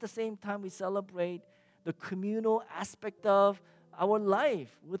 And at the same time, we celebrate the communal aspect of our life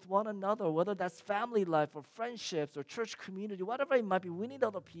with one another, whether that's family life or friendships or church community, whatever it might be. We need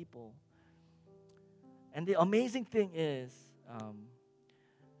other people. And the amazing thing is,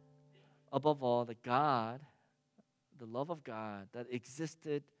 above all, the love of God that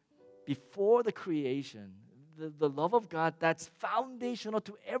existed before the creation, the love of God that's foundational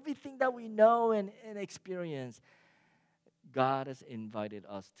to everything that we know and experience, God has invited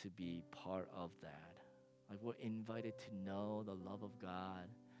us to be part of that. Like we're invited to know the love of God,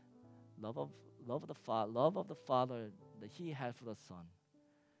 love of the Father that He had for the Son.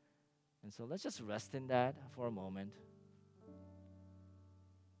 And so let's just rest in that for a moment.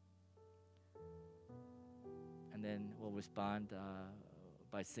 And then we'll respond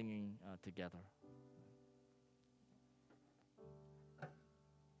by singing together.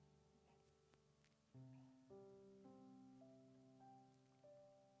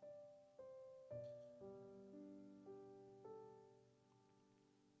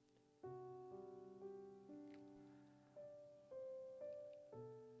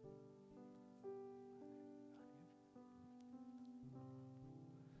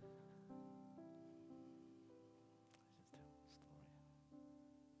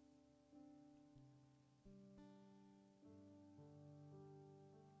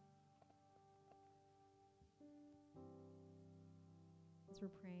 As we're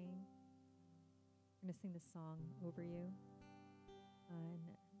praying, we're going to sing this song over you. And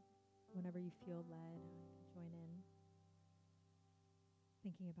whenever you feel led, join in,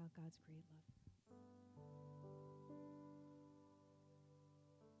 thinking about God's great love.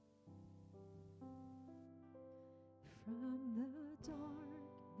 From the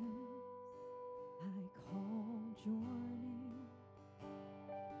darkness, I called your name.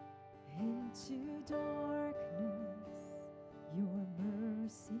 Into darkness, your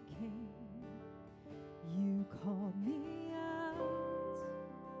mercy came. You called me out,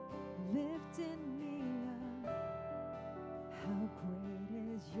 lifted me up. How great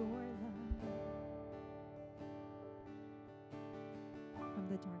is your love. From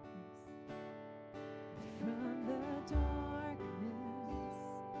the darkness, from the darkness,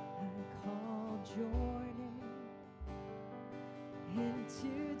 I called your name.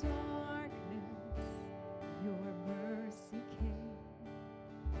 Into darkness, your mercy came.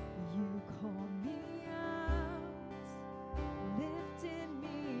 You called me out, lifted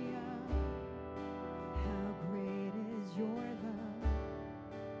me up. How great is your love.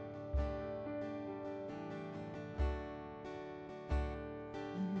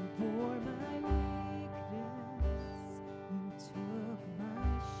 You bore my weakness, you took my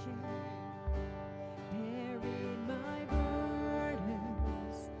shame, buried my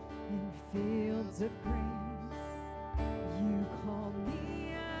burdens in fields of grace. You called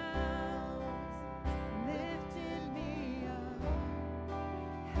me out, lifted me up.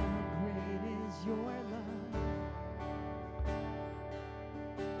 How great is your love.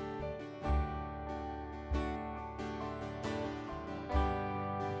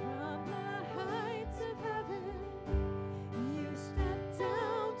 From the heights of heaven, you stepped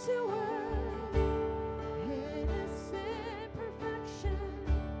down to earth. Innocent perfection,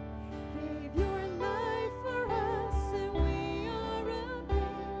 gave your life for us, and we are amazed.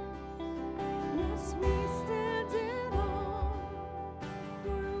 Yes, we stand in awe,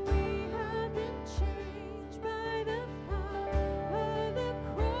 for we have been changed.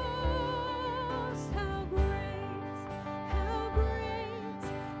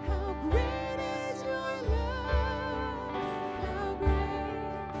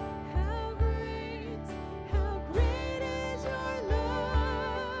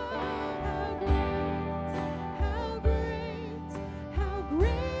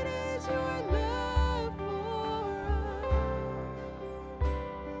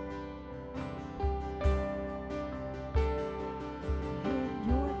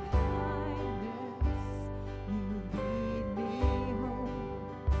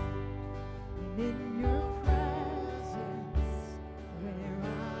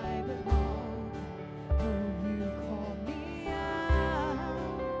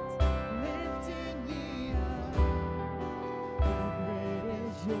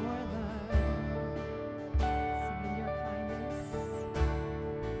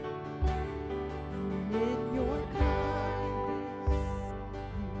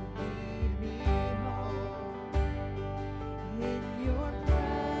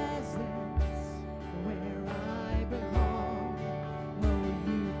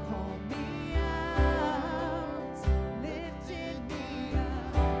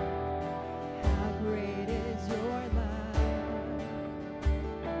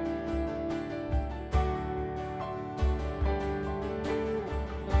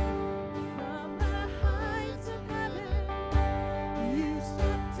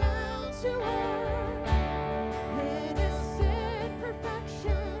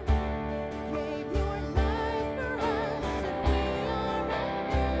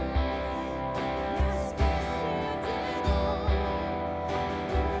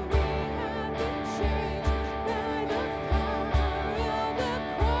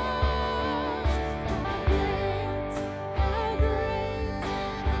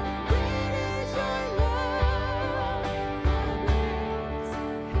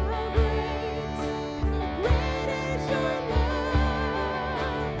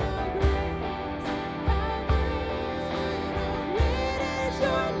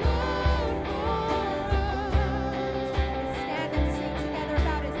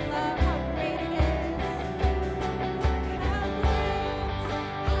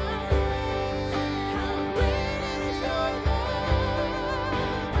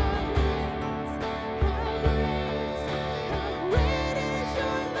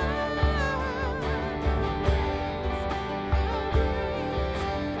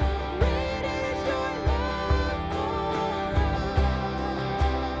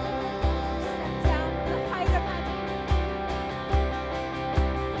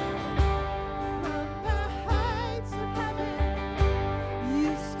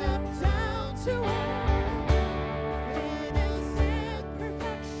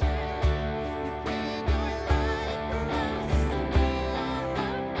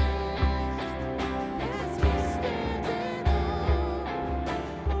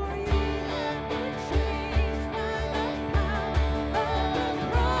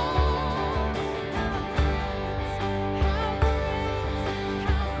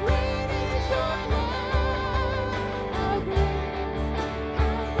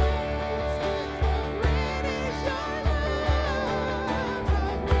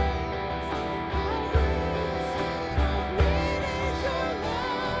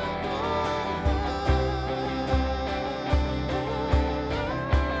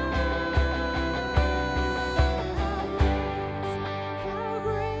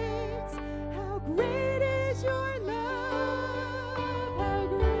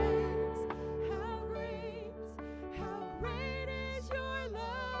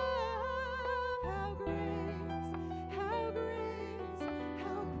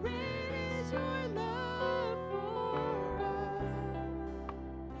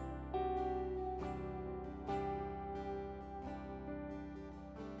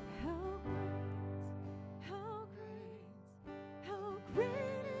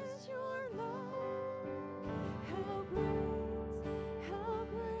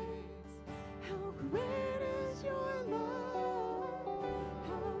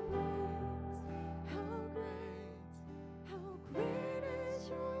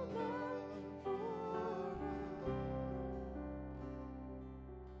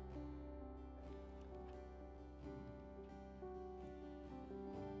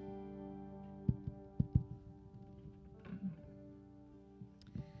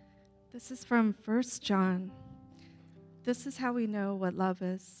 This is from 1 John. This is how we know what love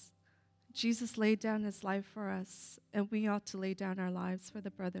is. Jesus laid down his life for us, and we ought to lay down our lives for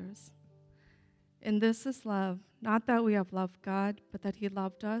the brothers. And this is love, not that we have loved God, but that he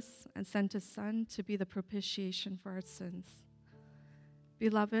loved us and sent his Son to be the propitiation for our sins.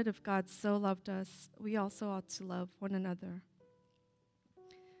 Beloved, if God so loved us, we also ought to love one another.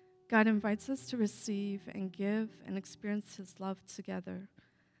 God invites us to receive and give and experience his love together.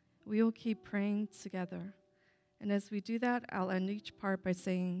 We will keep praying together. And as we do that, I'll end each part by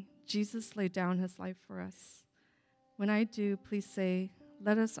saying, Jesus laid down his life for us. When I do, please say,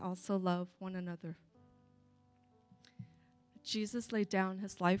 let us also love one another. Jesus laid down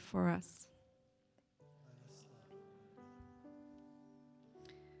his life for us.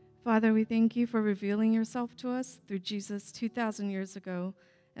 Father, we thank you for revealing yourself to us through Jesus 2,000 years ago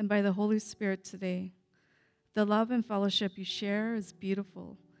and by the Holy Spirit today. The love and fellowship you share is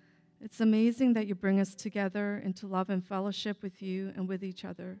beautiful. It's amazing that you bring us together into love and fellowship with you and with each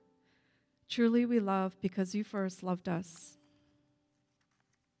other. Truly we love because you first loved us.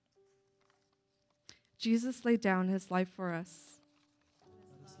 Jesus laid down his life for us.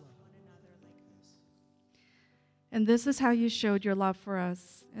 And this is how you showed your love for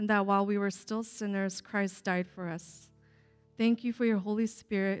us, and that while we were still sinners, Christ died for us. Thank you for your Holy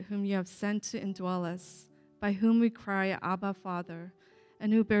Spirit, whom you have sent to indwell us, by whom we cry, Abba, Father,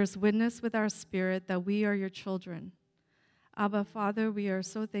 and who bears witness with our spirit that we are your children. Abba, Father, we are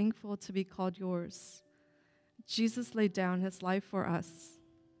so thankful to be called yours. Jesus laid down his life for us.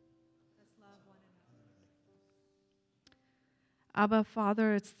 Abba,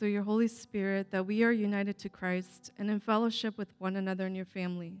 Father, it's through your Holy Spirit that we are united to Christ and in fellowship with one another in your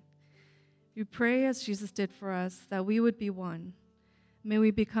family. We pray, as Jesus did for us, that we would be one. May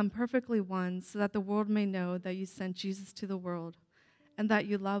we become perfectly one so that the world may know that you sent Jesus to the world and that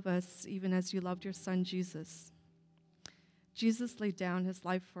you love us even as you loved your Son, Jesus. Jesus laid down his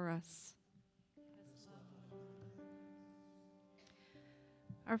life for us.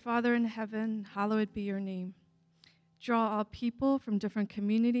 Our Father in heaven, hallowed be your name. Draw all people from different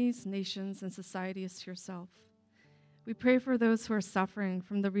communities, nations, and societies to yourself. We pray for those who are suffering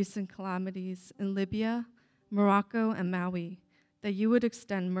from the recent calamities in Libya, Morocco, and Maui, that you would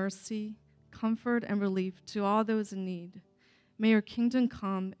extend mercy, comfort, and relief to all those in need. May your kingdom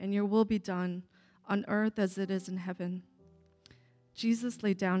come and your will be done on earth as it is in heaven. Jesus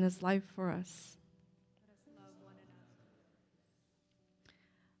laid down his life for us.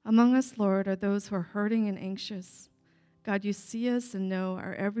 Among us, Lord, are those who are hurting and anxious. God, you see us and know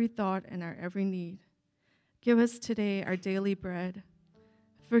our every thought and our every need. Give us today our daily bread.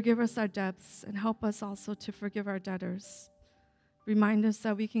 Forgive us our debts and help us also to forgive our debtors. Remind us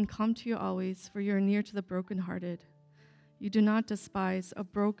that we can come to you always, for you are near to the brokenhearted. You do not despise a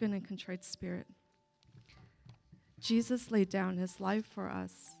broken and contrite spirit. Jesus laid down his life for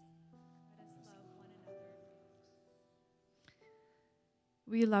us.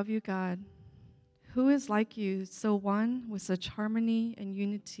 We love you, God. Who is like you, so one with such harmony and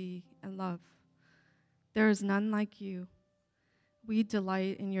unity and love? There is none like you. We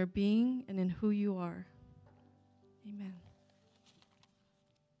delight in your being and in who you are. Amen.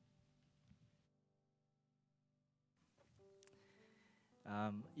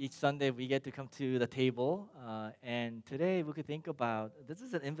 Each Sunday we get to come to the table, and today we could think about this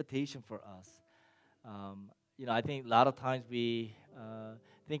is an invitation for us. I think a lot of times we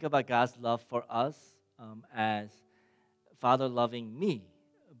think about God's love for us as Father loving me,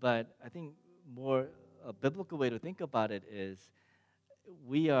 but I think more a biblical way to think about it is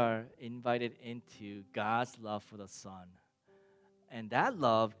we are invited into God's love for the Son, and that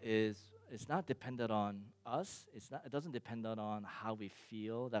love is it's not dependent on us. It doesn't depend on how we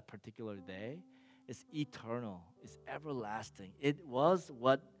feel that particular day. It's eternal. It's everlasting. It was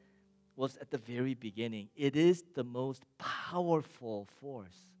what was at the very beginning. It is the most powerful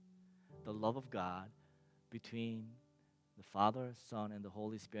force, the love of God between the Father, Son, and the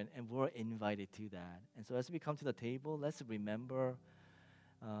Holy Spirit, and we're invited to that. And so as we come to the table, let's remember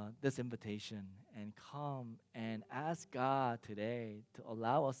this invitation and come and ask God today to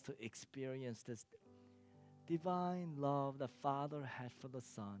allow us to experience this divine love the Father had for the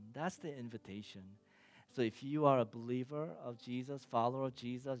Son. That's the invitation. So if you are a believer of Jesus, follower of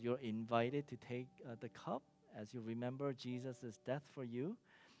Jesus, you're invited to take the cup as you remember Jesus' death for you.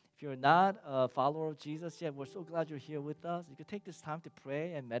 If you're not a follower of Jesus yet, we're so glad you're here with us. You could take this time to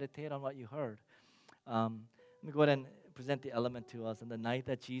pray and meditate on what you heard. Let me go ahead and present the element to us. On the night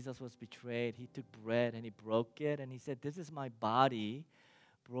that Jesus was betrayed, he took bread and he broke it, and he said, "This is my body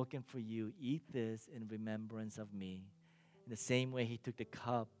broken for you. Eat this in remembrance of me." In the same way, he took the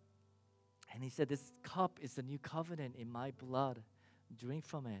cup And he said, this cup is the new covenant in my blood. Drink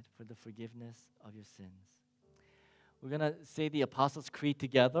from it for the forgiveness of your sins. We're going to say the Apostles' Creed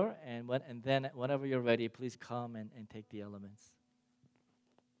together, and then whenever you're ready, please come and take the elements.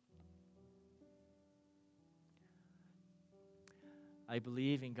 I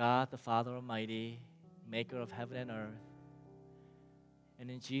believe in God, the Father Almighty, maker of heaven and earth, and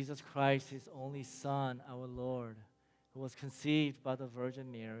in Jesus Christ, his only Son, our Lord, who was conceived by the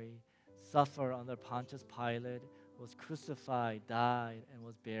Virgin Mary, suffered under Pontius Pilate, was crucified, died, and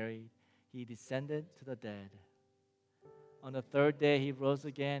was buried. He descended to the dead. On the third day, he rose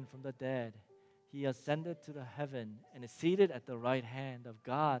again from the dead. He ascended to the heaven and is seated at the right hand of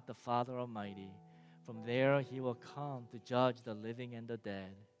God, the Father Almighty. From there, he will come to judge the living and the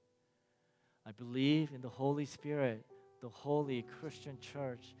dead. I believe in the Holy Spirit, the holy Christian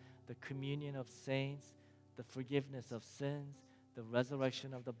church, the communion of saints, the forgiveness of sins, the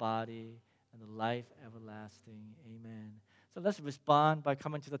resurrection of the body, and the life everlasting. Amen. So let's respond by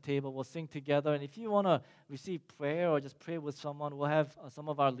coming to the table. We'll sing together. And if you want to receive prayer or just pray with someone, we'll have some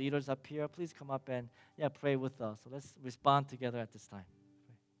of our leaders up here. Please come up and pray with us. So let's respond together at this time.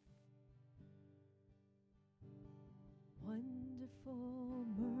 Wonderful,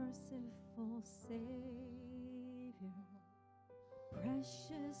 merciful Savior,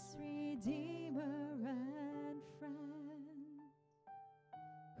 precious Redeemer and friend,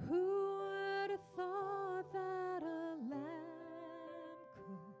 who would have thought that a lamb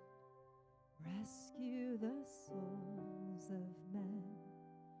could rescue the souls of men?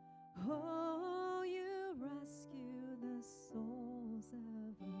 Oh, you rescue the souls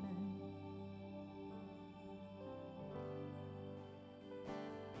of men.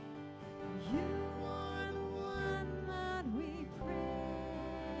 You are the one that we praise.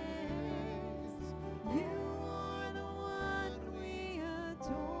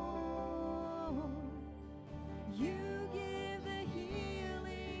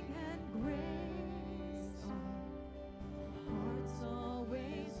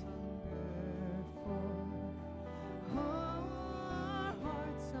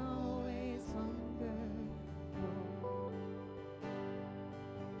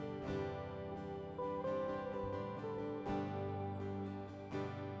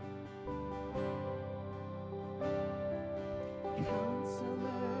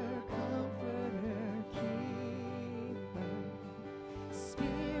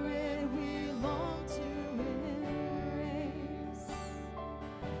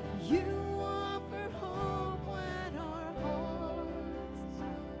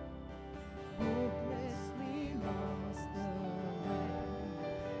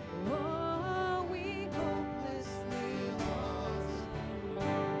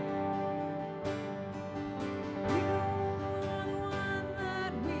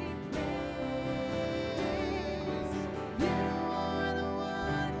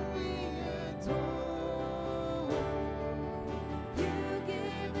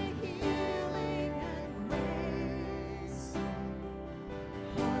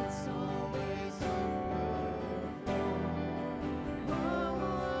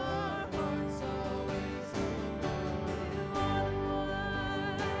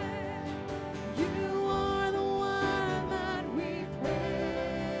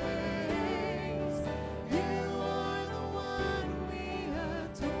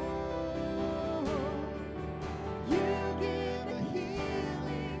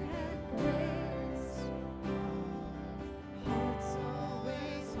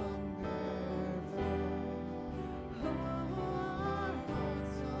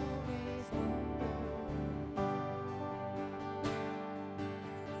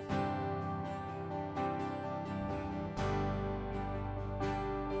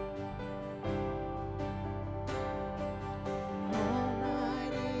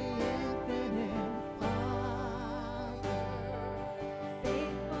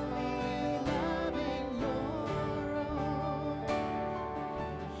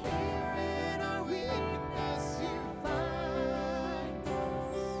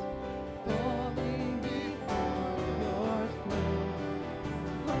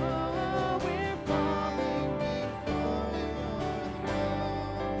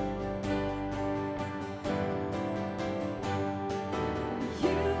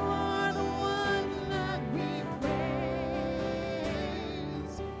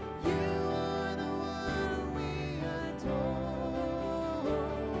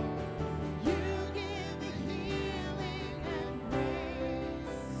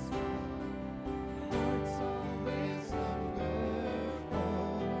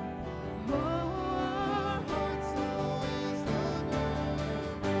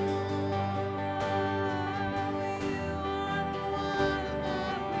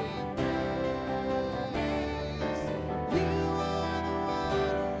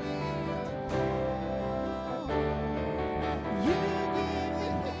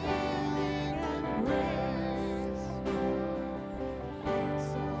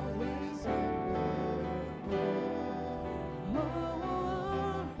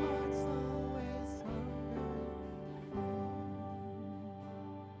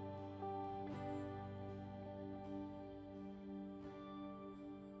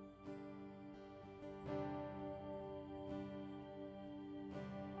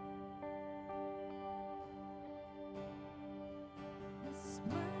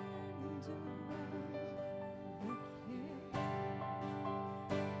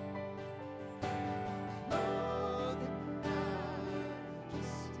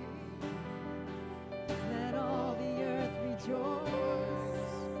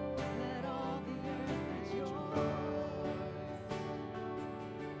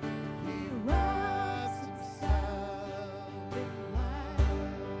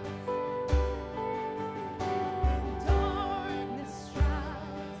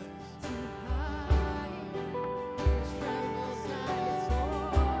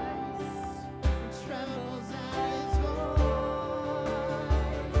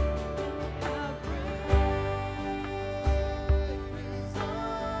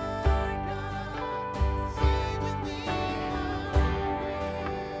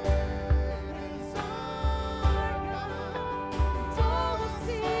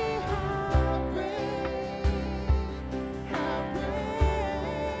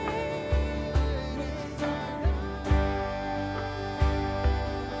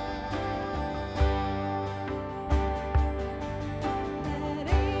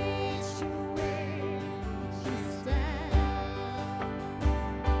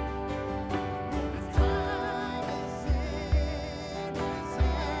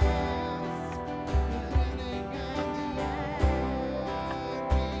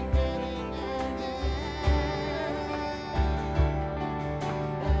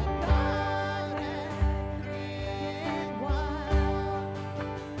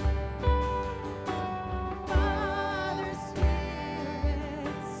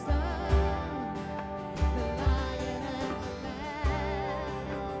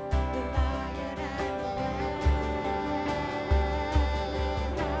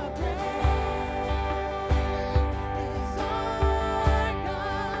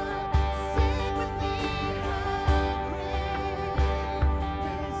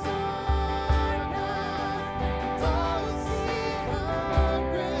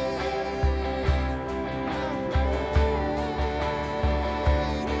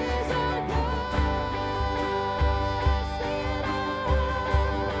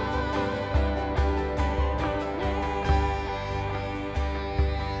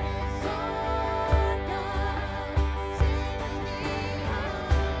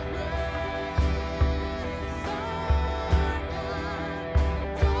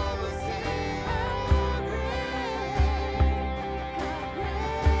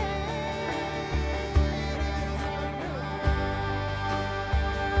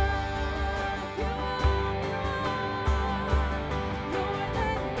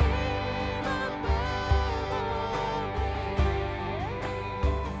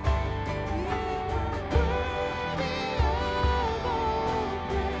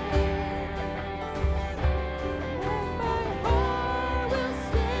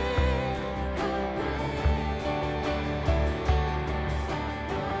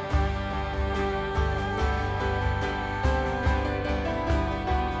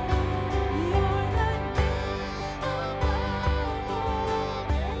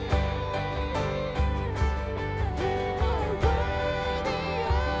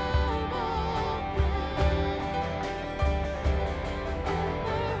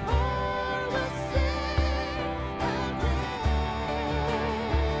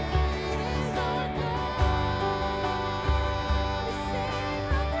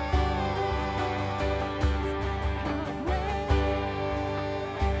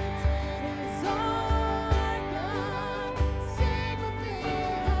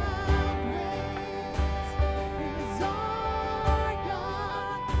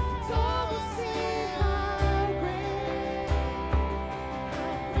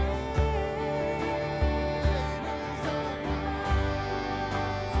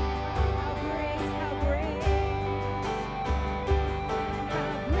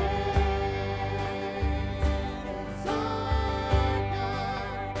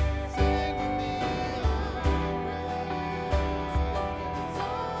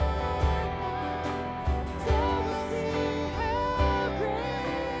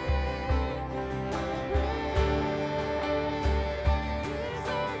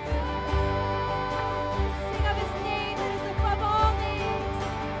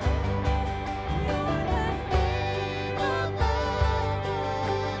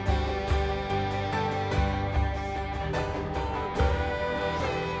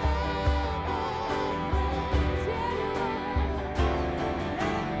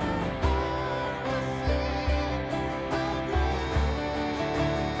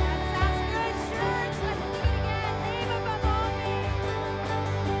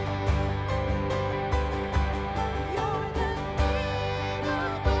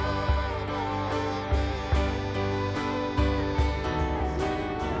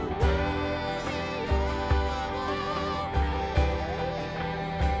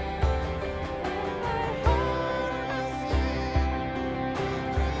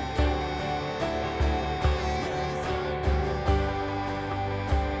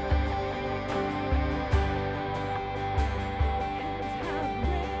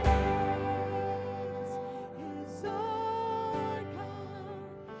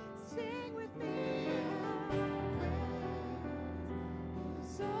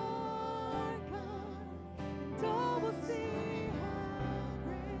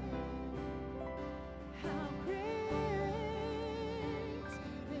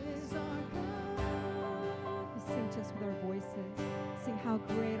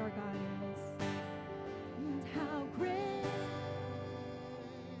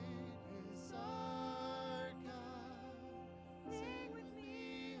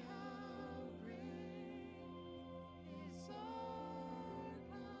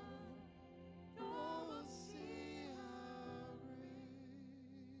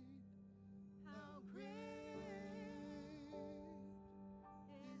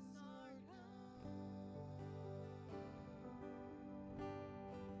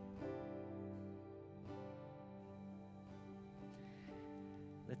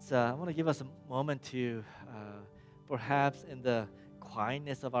 I want to give us a moment to perhaps in the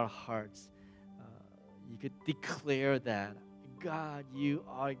quietness of our hearts, uh, you could declare that God, you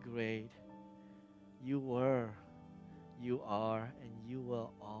are great. You were, you are, and you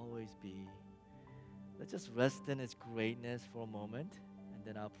will always be. Let's just rest in His greatness for a moment, and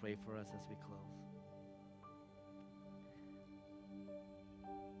then I'll pray for us as we close.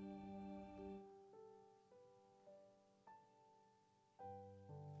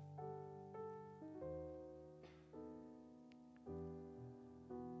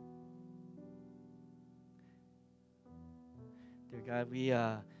 Dear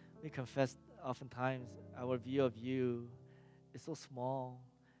God, we confess oftentimes our view of you is so small,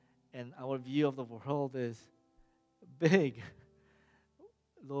 and our view of the world is big.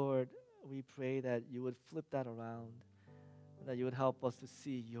 Lord, we pray that you would flip that around, that you would help us to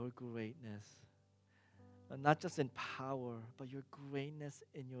see your greatness, not just in power, but your greatness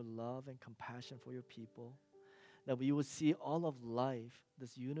in your love and compassion for your people. That we would see all of life,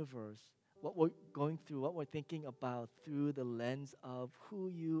 this universe, what we're going through, what we're thinking about through the lens of who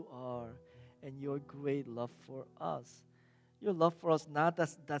you are and your great love for us. Your love for us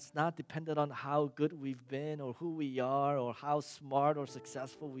that's not dependent on how good we've been or who we are or how smart or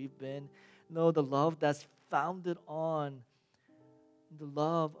successful we've been. No, the love that's founded on the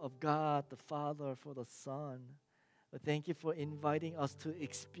love of God the Father for the Son. But thank you for inviting us to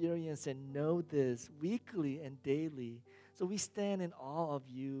experience and know this weekly and daily. So we stand in awe of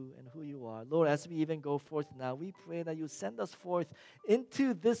you and who you are. Lord, as we even go forth now, we pray that you send us forth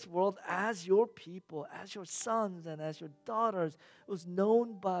into this world as your people, as your sons and as your daughters, who's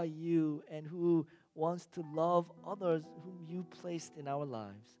known by you and who wants to love others whom you placed in our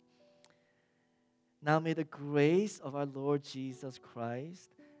lives. Now may the grace of our Lord Jesus Christ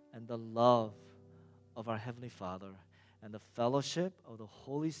and the love of our Heavenly Father and the fellowship of the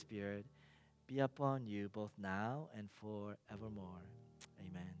Holy Spirit be upon you both now and forevermore.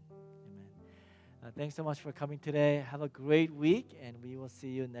 Amen. Amen. Thanks so much for coming today. Have a great week, and we will see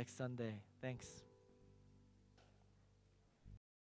you next Sunday. Thanks.